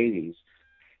early 80s.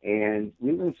 And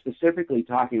we've been specifically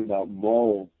talking about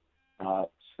mold.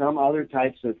 Some other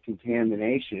types of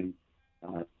contamination,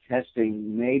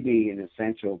 testing may be an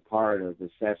essential part of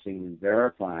assessing and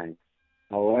verifying.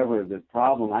 However, the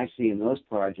problem I see in those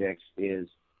projects is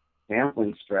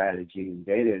sampling strategy and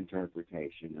data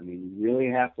interpretation. I mean, you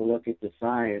really have to look at the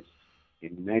science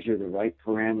and measure the right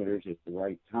parameters at the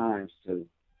right times to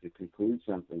conclude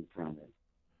something from it.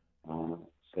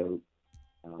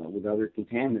 With other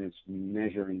contaminants,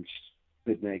 measuring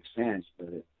could make sense, but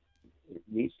it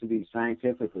needs to be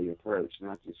scientifically approached,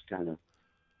 not just kind of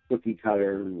cookie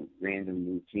cutter, random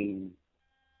routine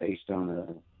based on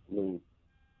a little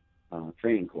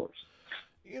training course.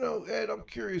 Ed, I'm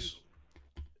curious.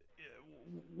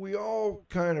 We all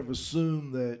kind of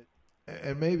assume that,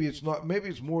 and maybe it's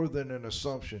more than an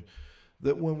assumption,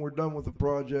 that when we're done with the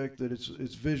project that it's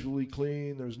visually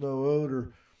clean, there's no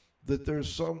odor, that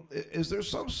is there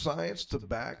some science to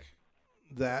back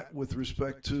that with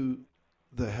respect to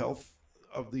the health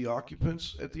of the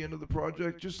occupants at the end of the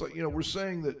project? Just like, we're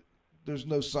saying that there's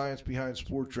no science behind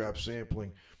spore trap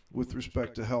sampling with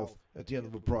respect to health at the end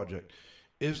of a project.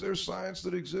 Is there science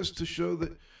that exists to show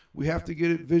that we have to get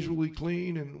it visually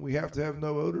clean and we have to have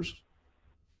no odors?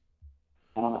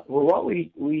 Well, what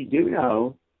we do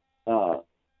know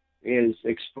is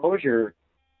exposure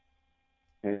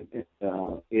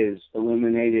is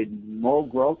eliminated.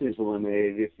 Mold growth is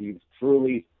eliminated if you've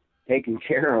truly taken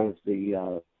care of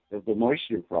the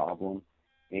moisture problem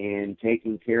and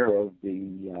taken care of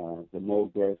the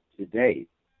mold growth to date.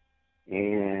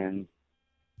 And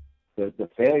the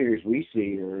failures we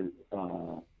see are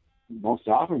most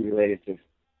often related to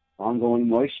ongoing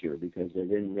moisture because they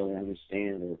didn't really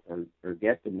understand or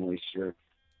get the moisture,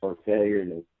 or failure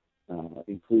to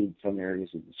include some areas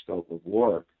of the scope of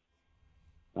work.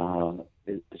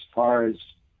 As far as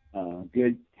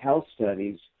good health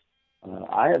studies,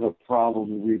 I have a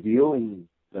problem reviewing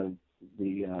the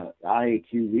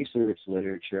IAQ research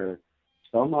literature.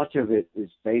 So much of it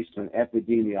is based on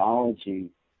epidemiology,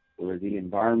 where the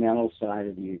environmental side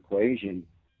of the equation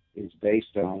is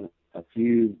based on a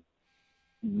few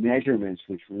measurements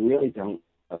which really don't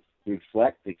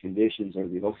reflect the conditions or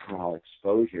the overall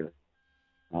exposure.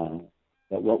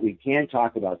 But what we can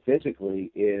talk about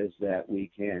physically is that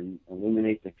we can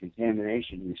eliminate the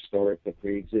contamination, restore it to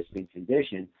pre-existing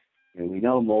condition, and we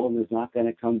know mold is not going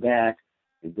to come back,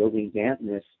 and building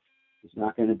dampness is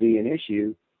not going to be an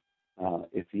issue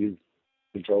if you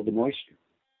control the moisture.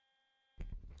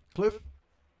 Cliff?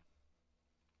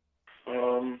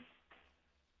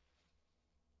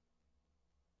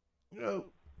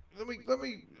 Let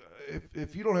me.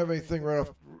 If you don't have anything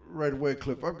right away,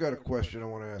 Cliff, I've got a question I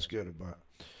want to ask Ed about.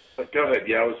 Go ahead.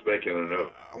 Yeah, I was making a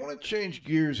note. I want to change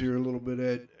gears here a little bit,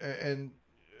 Ed, and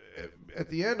at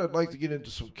the end, I'd like to get into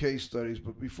some case studies.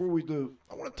 But before we do,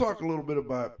 I want to talk a little bit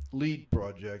about LEED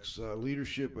projects,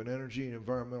 Leadership in Energy and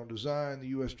Environmental Design,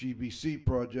 the USGBC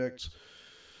projects.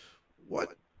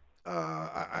 What?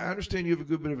 I understand you have a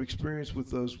good bit of experience with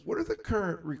those. What are the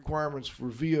current requirements for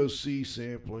VOC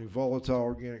sampling, volatile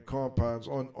organic compounds,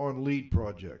 on LEED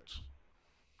projects?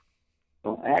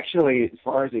 Well, actually, as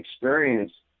far as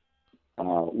experience,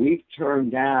 we've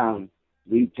turned down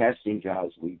LEED testing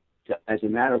jobs. We, as a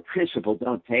matter of principle,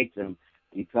 don't take them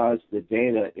because the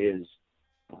data is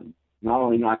not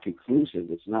only not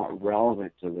conclusive, it's not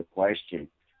relevant to the question,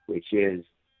 which is,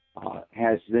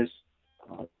 has this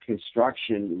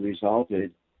construction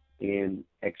resulted in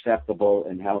acceptable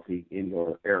and healthy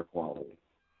indoor air quality?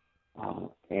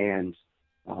 And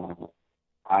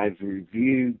I've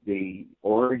reviewed the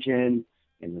origin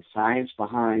and the science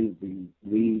behind the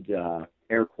LEED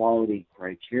air quality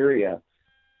criteria,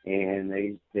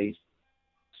 and they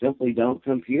simply don't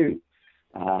compute.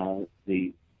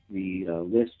 The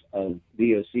list of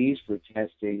VOCs for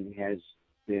testing has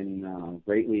been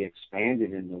greatly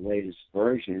expanded in the latest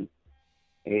version,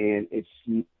 and it's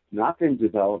not been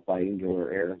developed by indoor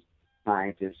air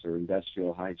scientists or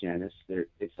industrial hygienists.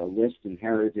 It's a list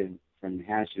inherited from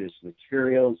hazardous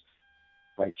materials.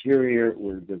 Criteria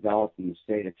were developed in the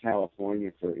state of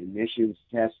California for emissions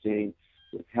testing,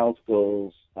 with health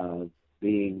goals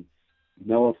being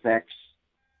no effects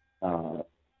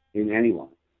in anyone,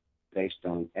 based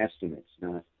on estimates,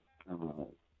 not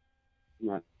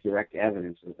direct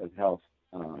evidence of health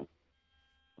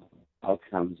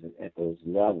outcomes at those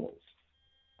levels.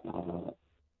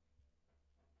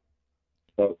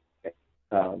 So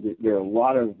there are a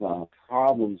lot of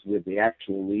problems with the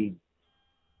actual LEED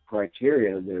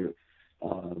criteria.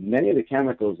 Many of the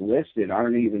chemicals listed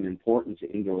aren't even important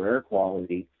to indoor air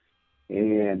quality,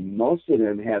 and most of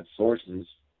them have sources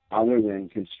other than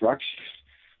construction.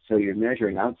 So you're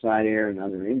measuring outside air and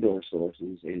other indoor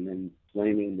sources, and then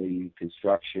blaming the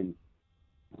construction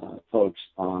folks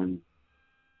on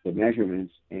the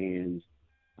measurements, and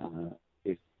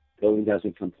if building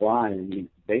doesn't comply, and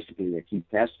basically they keep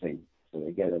testing, so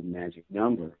they get a magic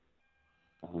number.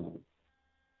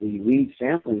 The LEED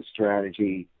sampling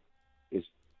strategy is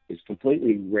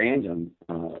completely random,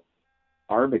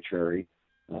 arbitrary.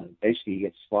 Basically, you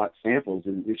get spot samples,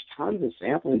 and there's tons of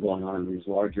sampling going on in these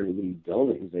larger LEED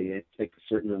buildings. They take a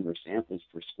certain number of samples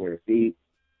per square feet,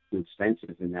 do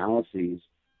expensive analyses,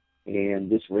 and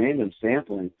this random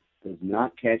sampling does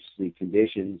not catch the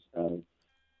conditions of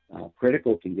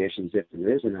critical conditions if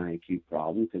there is an IAQ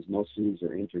problem, because most of these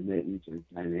are intermittent or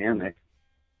dynamic,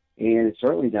 and it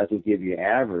certainly doesn't give you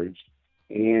average,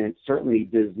 and it certainly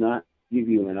does not give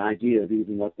you an idea of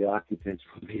even what the occupants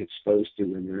will be exposed to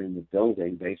when they're in the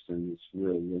building based on this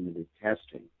real limited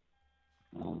testing.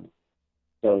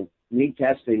 So LEED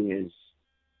testing is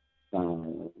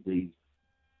the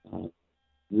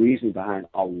reason behind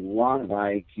a lot of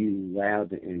IAQ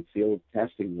lab and field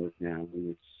testing work now.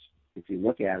 If you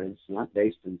look at it, it's not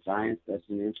based in science.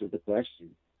 Doesn't answer the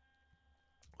question.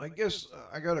 I guess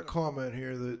I got a comment here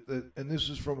and this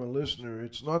is from a listener.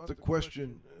 It's not the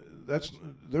question. That's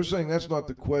they're saying that's not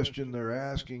the question they're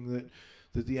asking.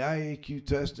 That the IAQ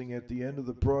testing at the end of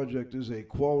the project is a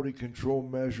quality control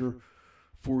measure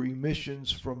for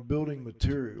emissions from building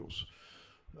materials.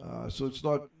 So it's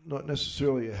not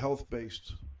necessarily a health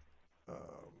based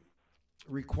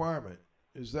requirement.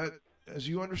 Is that as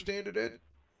you understand it, Ed?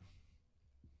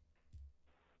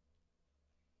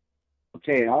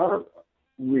 Okay, our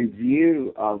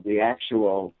review of the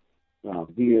actual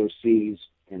VOCs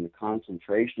and the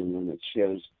concentration limits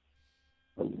shows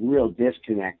a real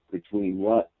disconnect between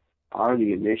what are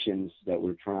the emissions that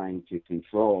we're trying to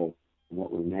control and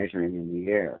what we're measuring in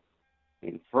the air.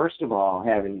 And first of all,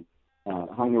 having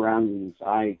hung around in this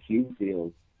IAQ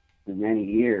field for many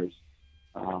years,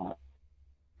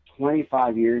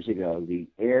 25 years ago, the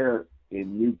air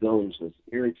in new buildings was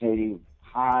irritating,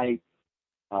 high,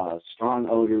 strong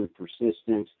odor,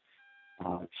 persistent,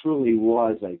 truly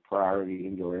was a priority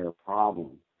indoor air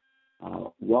problem.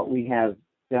 What we have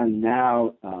done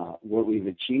now, what we've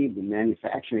achieved, the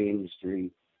manufacturing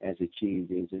industry has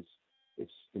achieved, is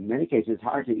it's in many cases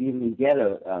hard to even get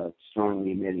a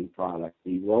strongly emitting product.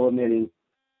 The low emitting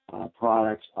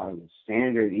products are the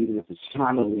standard, even if it's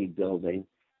not a LEED building.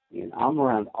 And I'm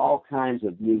around all kinds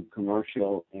of new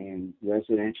commercial and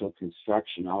residential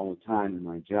construction all the time in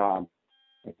my job.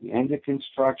 At the end of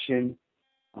construction,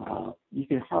 you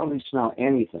can hardly smell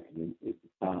anything.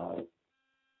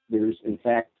 There's, in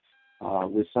fact,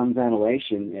 with some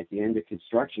ventilation at the end of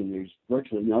construction, there's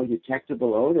virtually no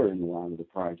detectable odor in a lot of the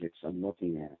projects I'm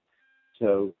looking at.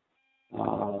 So,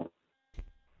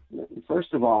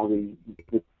 first of all,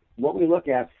 what we look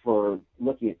at for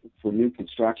new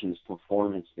construction is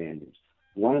performance standards.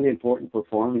 One of the important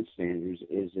performance standards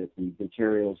is that the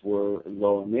materials were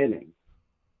low emitting,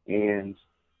 and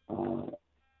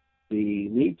the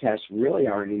LEED tests really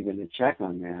aren't even a check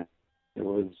on that. There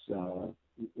was,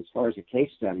 as far as a case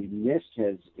study, NIST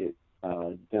has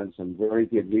done some very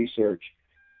good research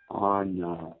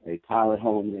on a pilot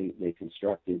home they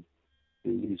constructed to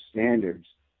new standards,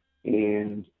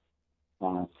 and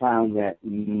found that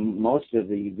most of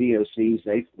the VOCs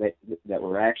that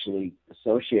were actually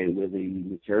associated with the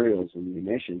materials and the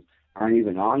emissions aren't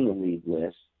even on the LEED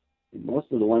list. And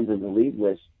most of the ones on the LEED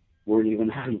list weren't even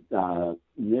on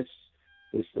this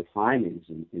list of findings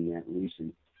in that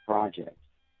recent project.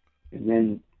 And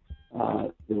then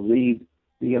the LEED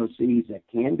VOCs that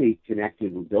can be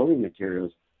connected with building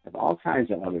materials have all kinds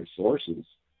of other sources,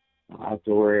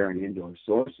 outdoor air and indoor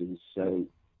sources. So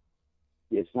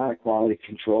it's not a quality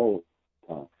control.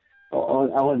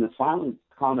 And the final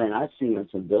comment I've seen on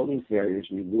some building failures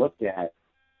we've looked at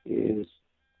is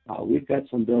we've got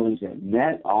some buildings that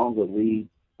met all the LEED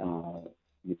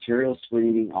material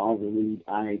screening, all the LEED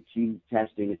IAQ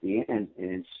testing at the end,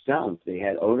 and stumped. They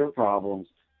had odor problems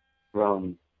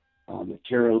from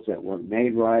materials that weren't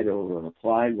made right or were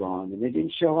applied wrong, and they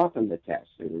didn't show up in the test.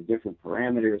 There were different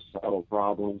parameters, subtle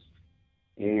problems,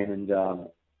 and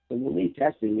the LEED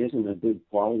testing isn't a good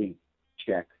quality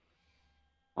check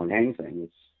on anything.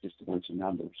 It's just a bunch of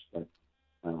numbers. But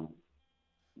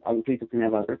other people can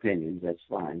have other opinions. That's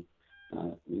fine.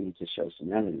 We need to show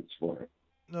some evidence for it.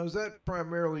 Now, is that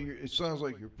primarily, it sounds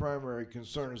like your primary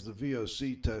concern is the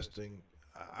VOC testing.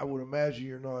 I would imagine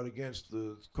you're not against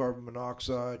the carbon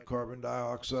monoxide, carbon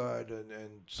dioxide, and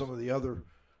some of the other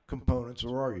components,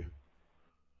 or are you?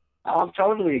 I'm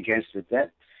totally against it.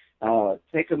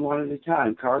 Take them one at a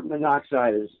time. Carbon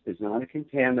monoxide is not a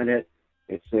contaminant.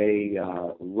 It's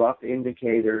a rough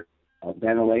indicator of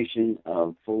ventilation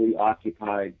of fully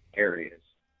occupied areas.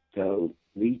 So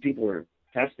these people are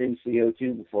testing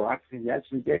CO2 before occupancy.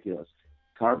 That's ridiculous.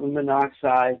 Carbon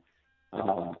monoxide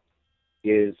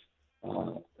is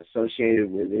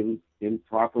associated with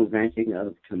improper venting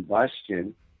of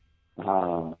combustion.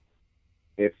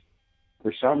 If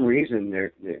for some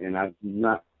reason and I've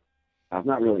not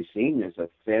really seen this, a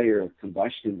failure of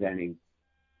combustion venting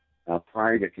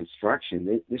prior to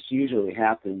construction. This usually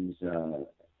happens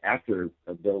after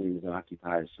a building is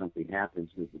occupied, something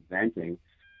happens with the venting.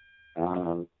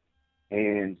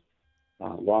 And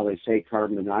while they say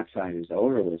carbon monoxide is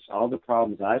odorless, all the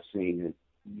problems I've seen is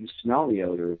you smell the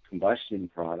odor of combustion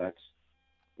products,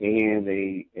 and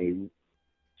a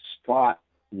spot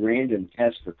random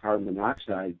test for carbon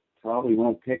monoxide probably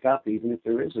won't pick up even if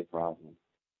there is a problem.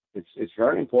 It's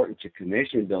very important to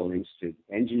commission buildings, to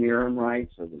engineer them right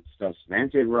so that stuff's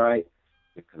vented right,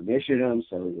 to commission them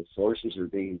so the sources are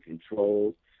being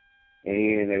controlled.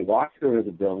 And a walkthrough of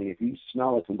the building, if you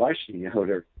smell a combustion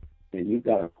odor, then you've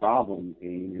got a problem,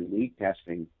 and your LEED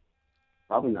testing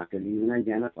probably not going to even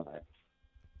identify it.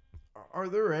 are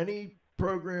there any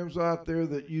programs out there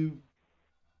that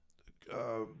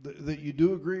that you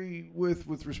do agree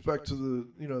with respect to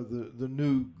the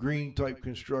new green type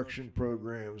construction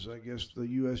programs? I guess the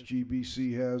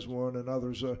USGBC has one, and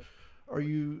others.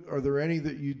 Are there any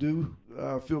that you do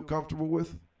feel comfortable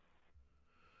with?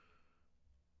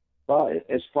 Well,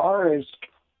 as far as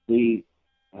the,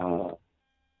 the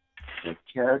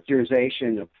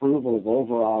characterization, approval of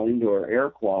overall indoor air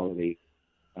quality,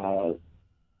 what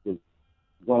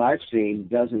I've seen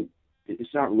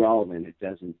it's not relevant. It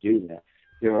doesn't do that.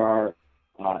 There are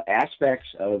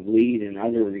aspects of LEED and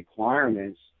other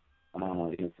requirements,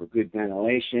 for good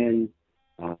ventilation,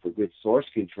 for good source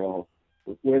control.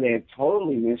 Where they have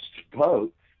totally missed the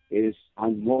boat is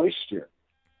on moisture.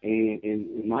 And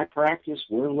in my practice,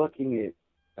 we're looking at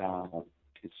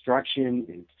construction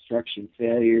and construction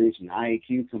failures and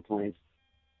IAQ complaints.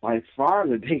 By far,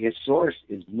 the biggest source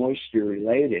is moisture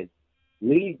related.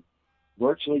 LEED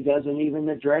virtually doesn't even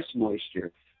address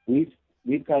moisture. We've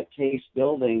got case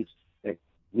buildings, that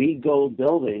LEED Gold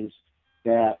buildings,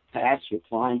 that pass with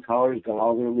flying colors, got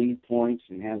all their LEED points,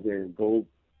 and have their gold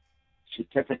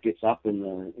certificates up in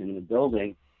the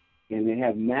building, and they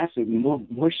have massive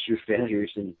moisture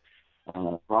failures and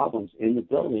problems in the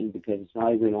building because it's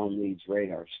not even on LEED's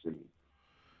radar screen.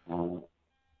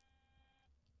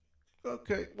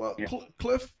 Okay, well, Yeah.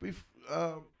 Cliff,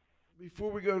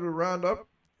 before we go to roundup,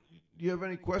 do you have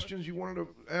any questions you wanted to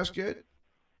ask Ed?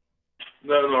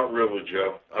 No, not really,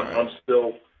 Joe. I'm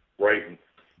still writing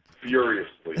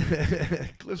furiously.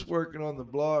 Cliff's working on the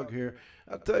blog here.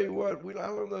 I'll tell you what, I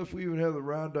don't know if we even have the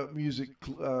roundup music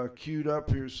queued up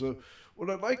here. So what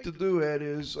I'd like to do, Ed,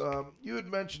 is you had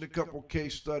mentioned a couple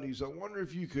case studies. I wonder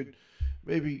if you could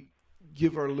maybe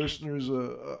give our listeners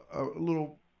a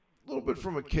little bit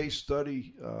from a case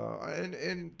study, and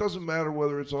it doesn't matter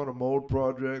whether it's on a mold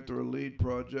project or a LEED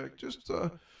project. Just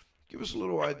give us a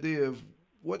little idea of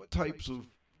what types of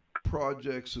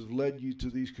projects have led you to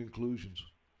these conclusions.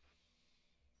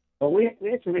 Well, we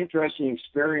had some interesting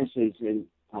experiences in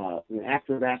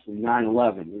after that of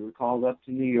 9/11. We were called up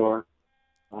to New York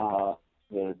to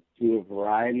do a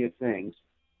variety of things,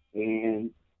 and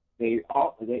they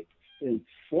in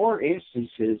 4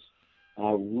 instances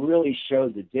really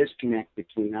showed the disconnect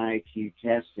between IAQ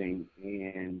testing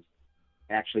and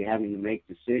actually having to make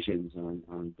decisions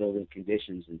on building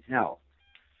conditions and health.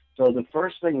 So the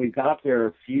first thing, we got up there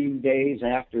a few days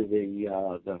after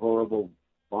the horrible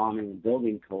bombing and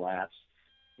building collapse,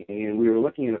 and we were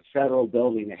looking at a federal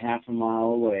building a half a mile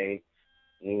away,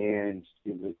 and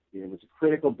it was a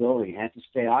critical building. It had to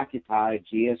stay occupied.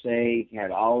 GSA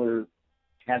had all their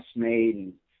tests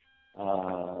made,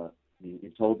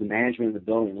 and told the management of the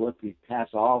building, look, we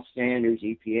passed all standards.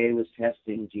 EPA was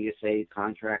testing, GSA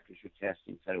contractors were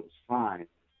testing, said it was fine.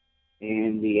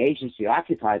 And the agency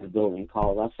occupied the building,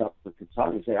 called us up for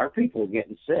consulting and said, our people are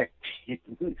getting sick.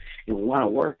 and we want to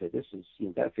work it.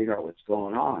 You've got to figure out what's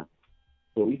going on.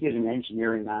 So we did an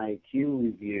engineering IAQ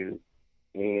review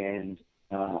and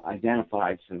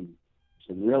identified some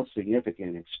real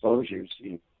significant exposures.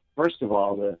 First of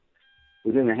all,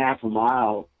 within a half a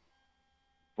mile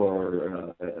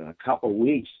for a couple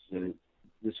weeks,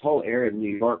 this whole area of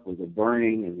New York was the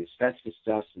burning and the asbestos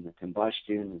dust and the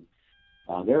combustion.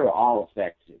 They were all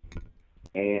affected.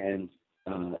 And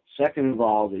second of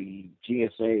all, the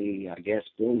GSA, I guess,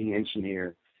 building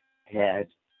engineer had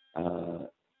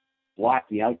blocked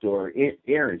the outdoor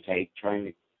air intake trying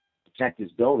to protect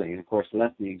his building, and of course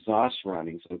left the exhaust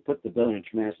running. So it put the building in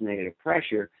tremendous negative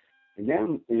pressure. And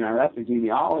then in our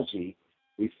epidemiology,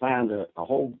 we found a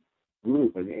whole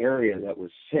group, an area that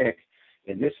was sick,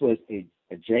 and this was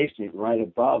adjacent right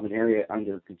above an area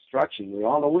under construction where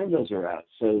all the windows are out.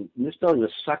 So this building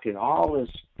was sucking all this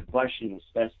combustion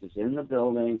asbestos in the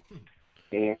building.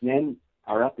 And then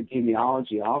our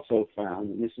epidemiology also found,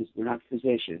 and we're not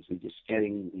physicians, we're just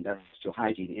getting industrial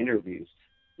hygiene interviews.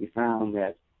 We found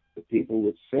that the people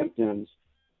with symptoms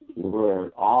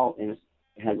were all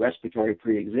had respiratory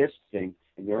pre-existing,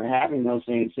 and they were having those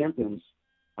same symptoms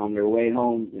on their way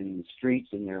home in the streets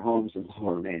in their homes in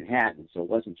Lower Manhattan. So it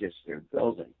wasn't just their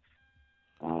building.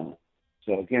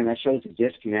 So again, that shows the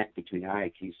disconnect between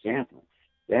IAQ sampling.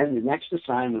 Then the next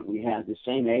assignment, we had the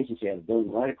same agency had a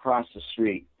building right across the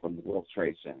street from the World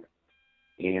Trade Center.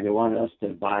 And they wanted us to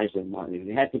advise them on it.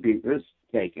 It had to be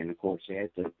risk-taken, of course. They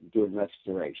had to do a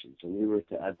restoration. So we were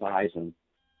to advise them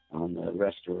on the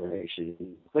restoration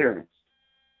and clearance.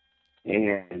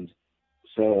 And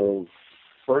so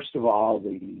first of all,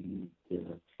 the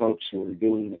folks who were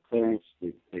doing the clearance,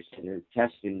 they said their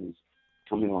testing was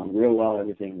coming along real well.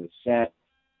 Everything was set.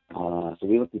 So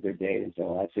we looked at their data and said,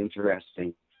 oh, that's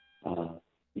interesting.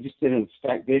 we just did a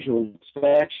visual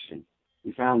inspection.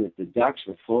 We found that the ducts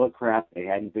were full of crap. They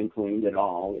hadn't been cleaned at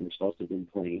all. They were supposed to have been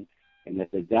cleaned. And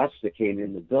that the dust that came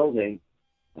in the building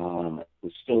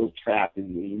was still trapped.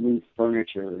 And when you move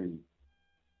furniture and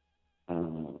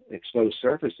exposed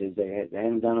surfaces, they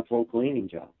hadn't done a full cleaning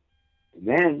job. And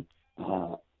then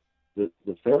the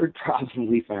third problem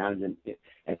we found, and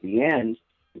at the end,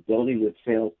 the building would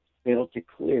fail to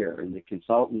clear. And the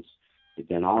consultants had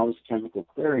done all this chemical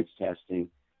clearance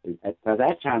testing. By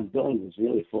that time, the building was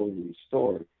really fully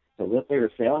restored. So what they were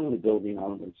failing the building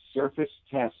on was surface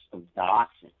tests of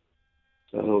dioxin.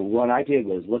 So what I did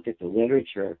was look at the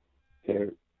literature.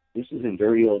 This is in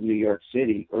dirty old New York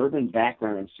City. Urban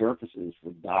background surfaces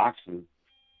for dioxin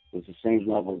was the same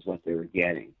level as what they were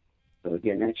getting. So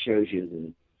again, that shows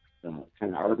you the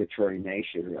kind of arbitrary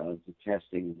nature of the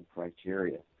testing and the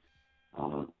criteria,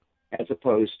 as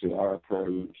opposed to our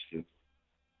approach of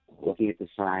looking at the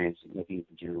science and looking at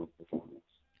the general performance.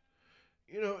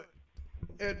 You know,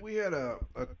 Ed, we had a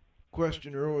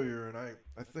question earlier, and I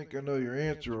think I know your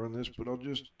answer on this, but I'll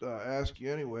just ask you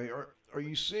anyway. Are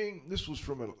you seeing, this was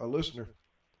from a listener,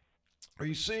 are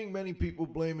you seeing many people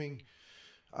blaming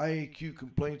IAQ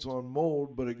complaints on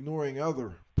mold but ignoring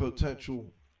other potential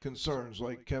concerns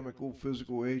like chemical,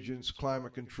 physical agents,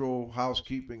 climate control,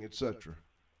 housekeeping, etc.?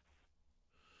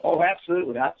 Oh,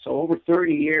 absolutely. So over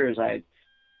 30 years, I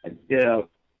did a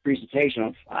presentation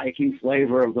of IQ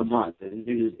flavor of the month.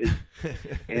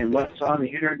 And what's on the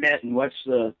internet and what's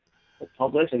the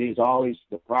publicity is always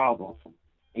the problem.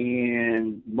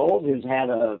 And mold has had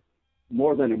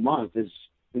more than a month. It's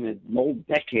been a mold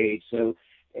decade. So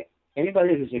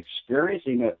anybody who's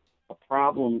experiencing a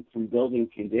problem from building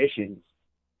conditions,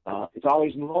 it's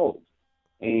always mold.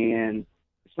 And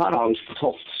it's not always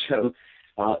mold. So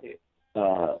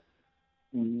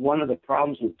one of the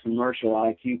problems with commercial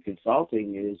IQ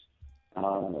consulting is,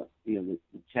 the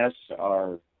tests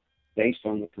are based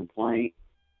on the complaint,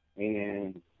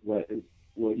 and what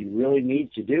you really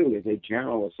need to do is a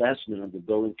general assessment of the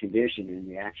building condition and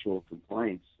the actual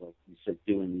complaints, like you said,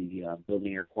 doing the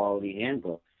building air quality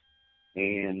handbook.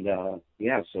 And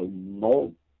so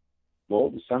mold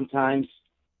is sometimes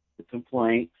the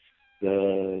complaint.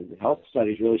 The health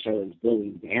studies really show that it's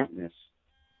building dampness.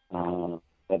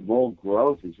 But mold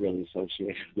growth is really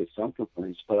associated with some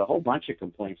complaints, but a whole bunch of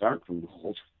complaints aren't from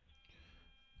mold.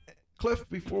 Cliff,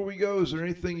 before we go, is there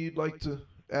anything you'd like to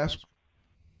ask?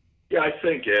 Yeah, I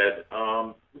think, Ed,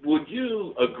 would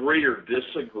you agree or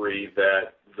disagree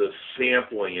that the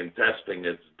sampling and testing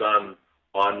that's done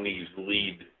on these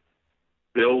LEED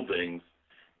buildings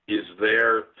is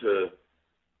there to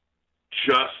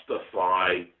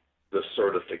justify the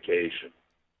certification?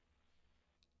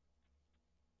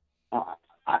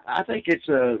 I think it's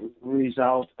a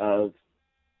result of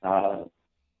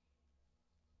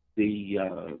the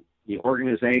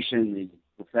organization, the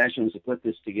professionals that put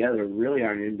this together really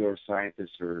aren't indoor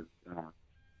scientists or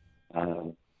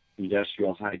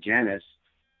industrial hygienists,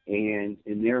 and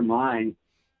in their mind,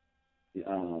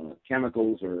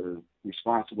 chemicals are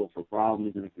responsible for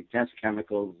problems, and if we test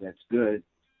chemicals, that's good,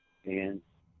 and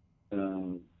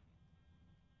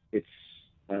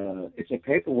it's a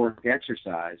paperwork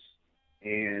exercise.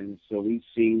 And so we've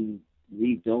seen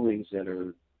LEED buildings that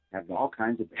have all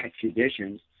kinds of bad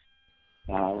conditions,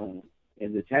 and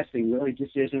the testing really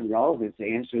just isn't relevant to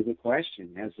answer the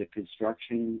question: has the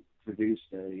construction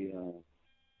produced a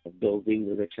building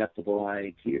with acceptable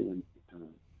IAQ?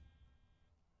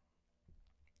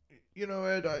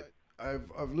 Ed,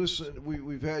 I've listened.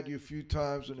 We've had you a few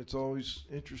times, and it's always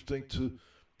interesting to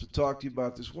talk to you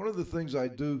about this. One of the things I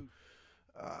do,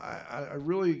 I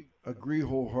really agree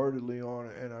wholeheartedly on,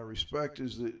 and I respect,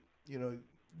 is that you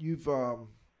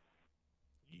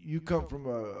come from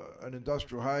an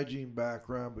industrial hygiene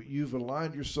background, but you've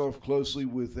aligned yourself closely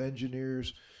with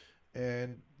engineers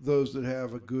and those that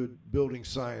have a good building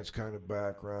science kind of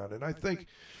background. And I think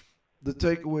the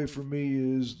takeaway for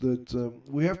me is that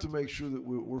we have to make sure that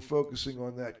we're focusing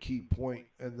on that key point,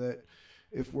 and that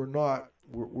if we're not,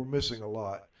 we're missing a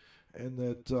lot. And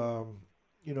that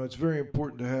it's very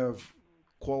important to have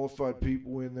qualified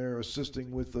people in there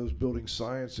assisting with those building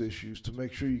science issues to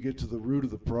make sure you get to the root of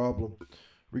the problem,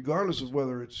 regardless of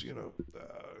whether it's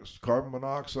carbon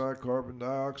monoxide, carbon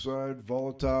dioxide,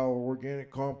 volatile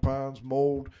organic compounds,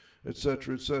 mold,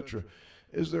 etc., etc.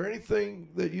 Is there anything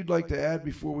that you'd like to add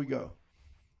before we go?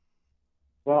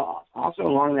 Well, also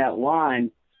along that line,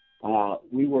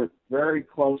 we work very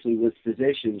closely with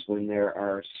physicians when there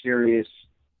are serious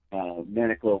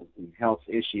medical and health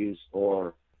issues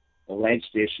or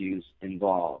alleged issues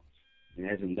involved. And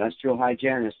as industrial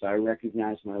hygienist, I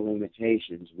recognize my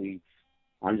limitations. We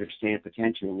understand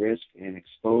potential risk and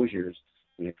exposures.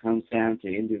 When it comes down to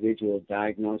individual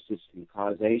diagnosis and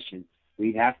causation,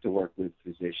 we have to work with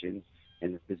physicians,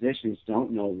 and the physicians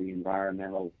don't know the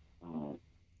environmental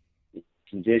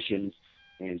conditions,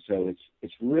 and so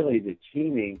it's really the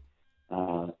teaming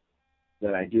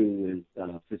that I do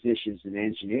with physicians and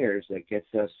engineers that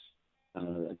gets us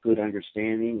a good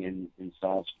understanding and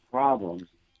solves problems.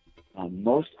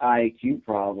 Most IAQ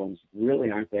problems really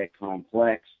aren't that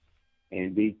complex,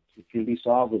 and can be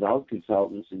solved without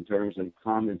consultants in terms of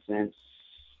common sense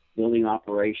building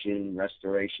operation,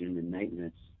 restoration, and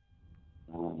maintenance.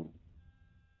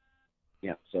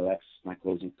 So that's my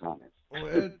closing comments. Well,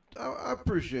 Ed, I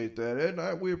appreciate that,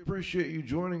 Ed. We appreciate you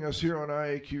joining us here on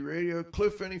IAQ Radio.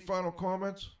 Cliff, any final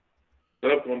comments?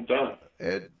 Nope, I'm done.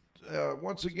 Ed,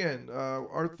 once again,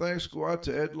 our thanks go out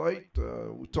to Ed Light.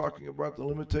 We're talking about the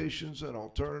limitations and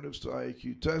alternatives to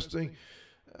IAQ testing.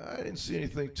 I didn't see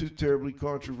anything too terribly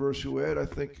controversial, Ed. I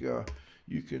think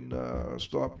you can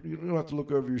stop. You don't have to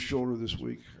look over your shoulder this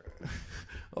week.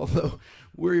 Although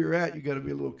where you're at, you got to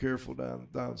be a little careful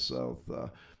down south.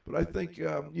 But I think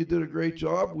you did a great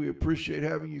job. We appreciate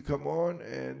having you come on,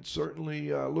 and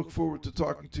certainly look forward to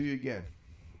talking to you again.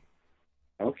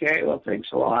 Okay, well, thanks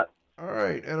a lot. All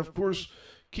right, and of course,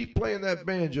 keep playing that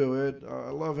banjo, Ed. I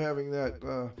love having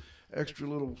that extra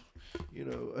little,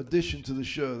 addition to the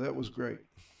show. That was great.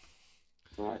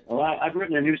 All right. Well, I've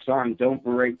written a new song, "Don't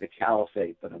Berate the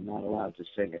Caliphate," but I'm not allowed to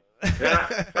sing it.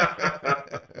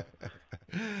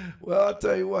 Well, I'll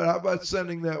tell you what. How about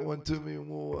sending that one to me, and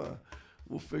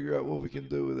we'll figure out what we can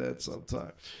do with that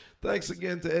sometime. Thanks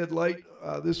again to Ed Light,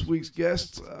 this week's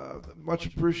guest. Much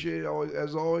appreciated,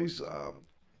 as always.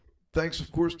 Thanks,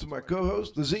 of course, to my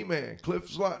co-host, the Z-Man,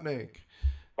 Cliff Zlotnick.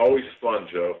 Always fun,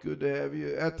 Joe. Good to have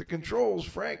you. At the controls,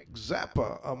 Frank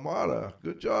Zappa Amata.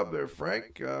 Good job there,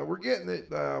 Frank. We're getting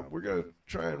it. We're going to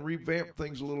try and revamp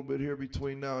things a little bit here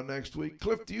between now and next week.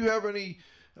 Cliff, do you have any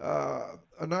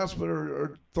announcement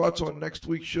or thoughts on next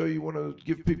week's show you want to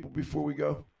give people before we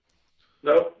go?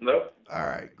 Nope. All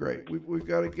right, great. We've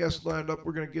got a guest lined up.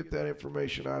 We're going to get that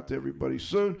information out to everybody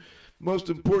soon. Most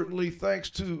importantly, thanks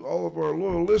to all of our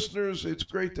loyal listeners. It's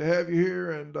great to have you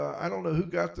here. And I don't know who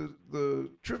got the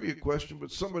trivia question,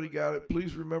 but somebody got it.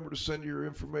 Please remember to send your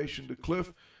information to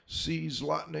Cliff C.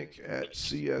 Zlotnick at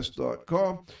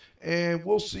cs.com. And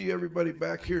we'll see everybody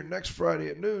back here next Friday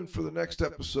at noon for the next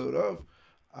episode of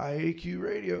IAQ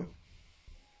Radio.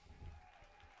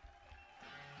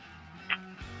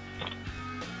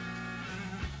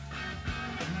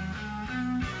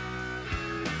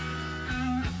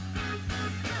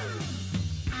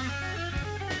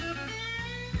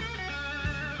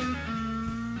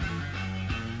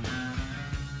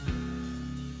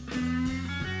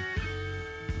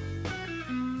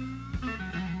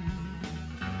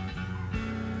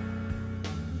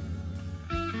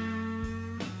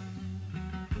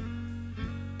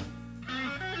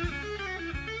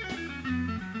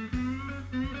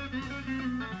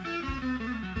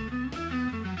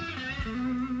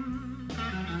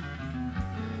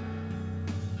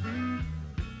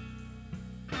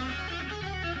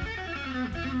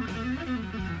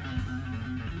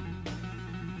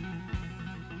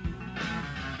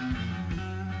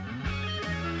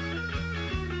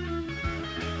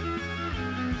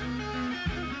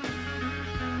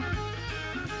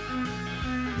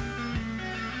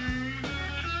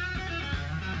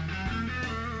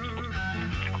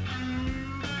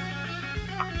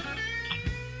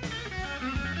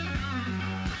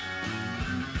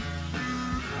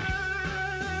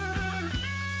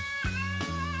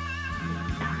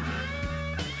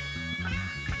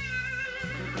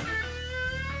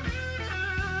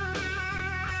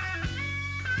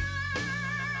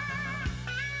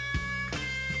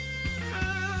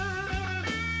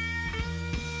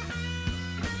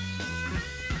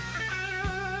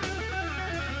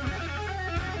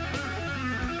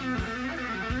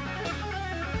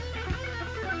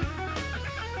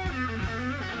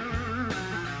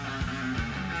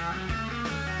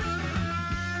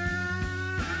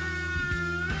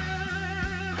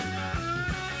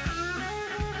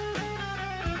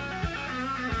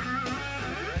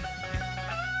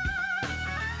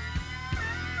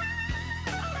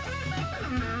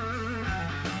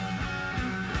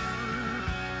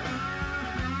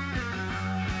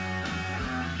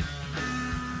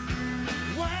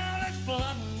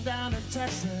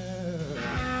 Texas.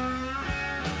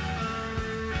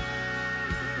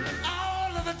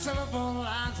 All of the telephone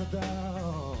lines are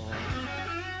down.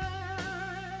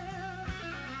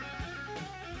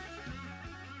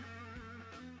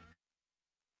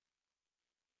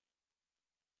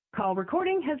 Call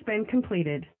recording has been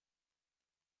completed.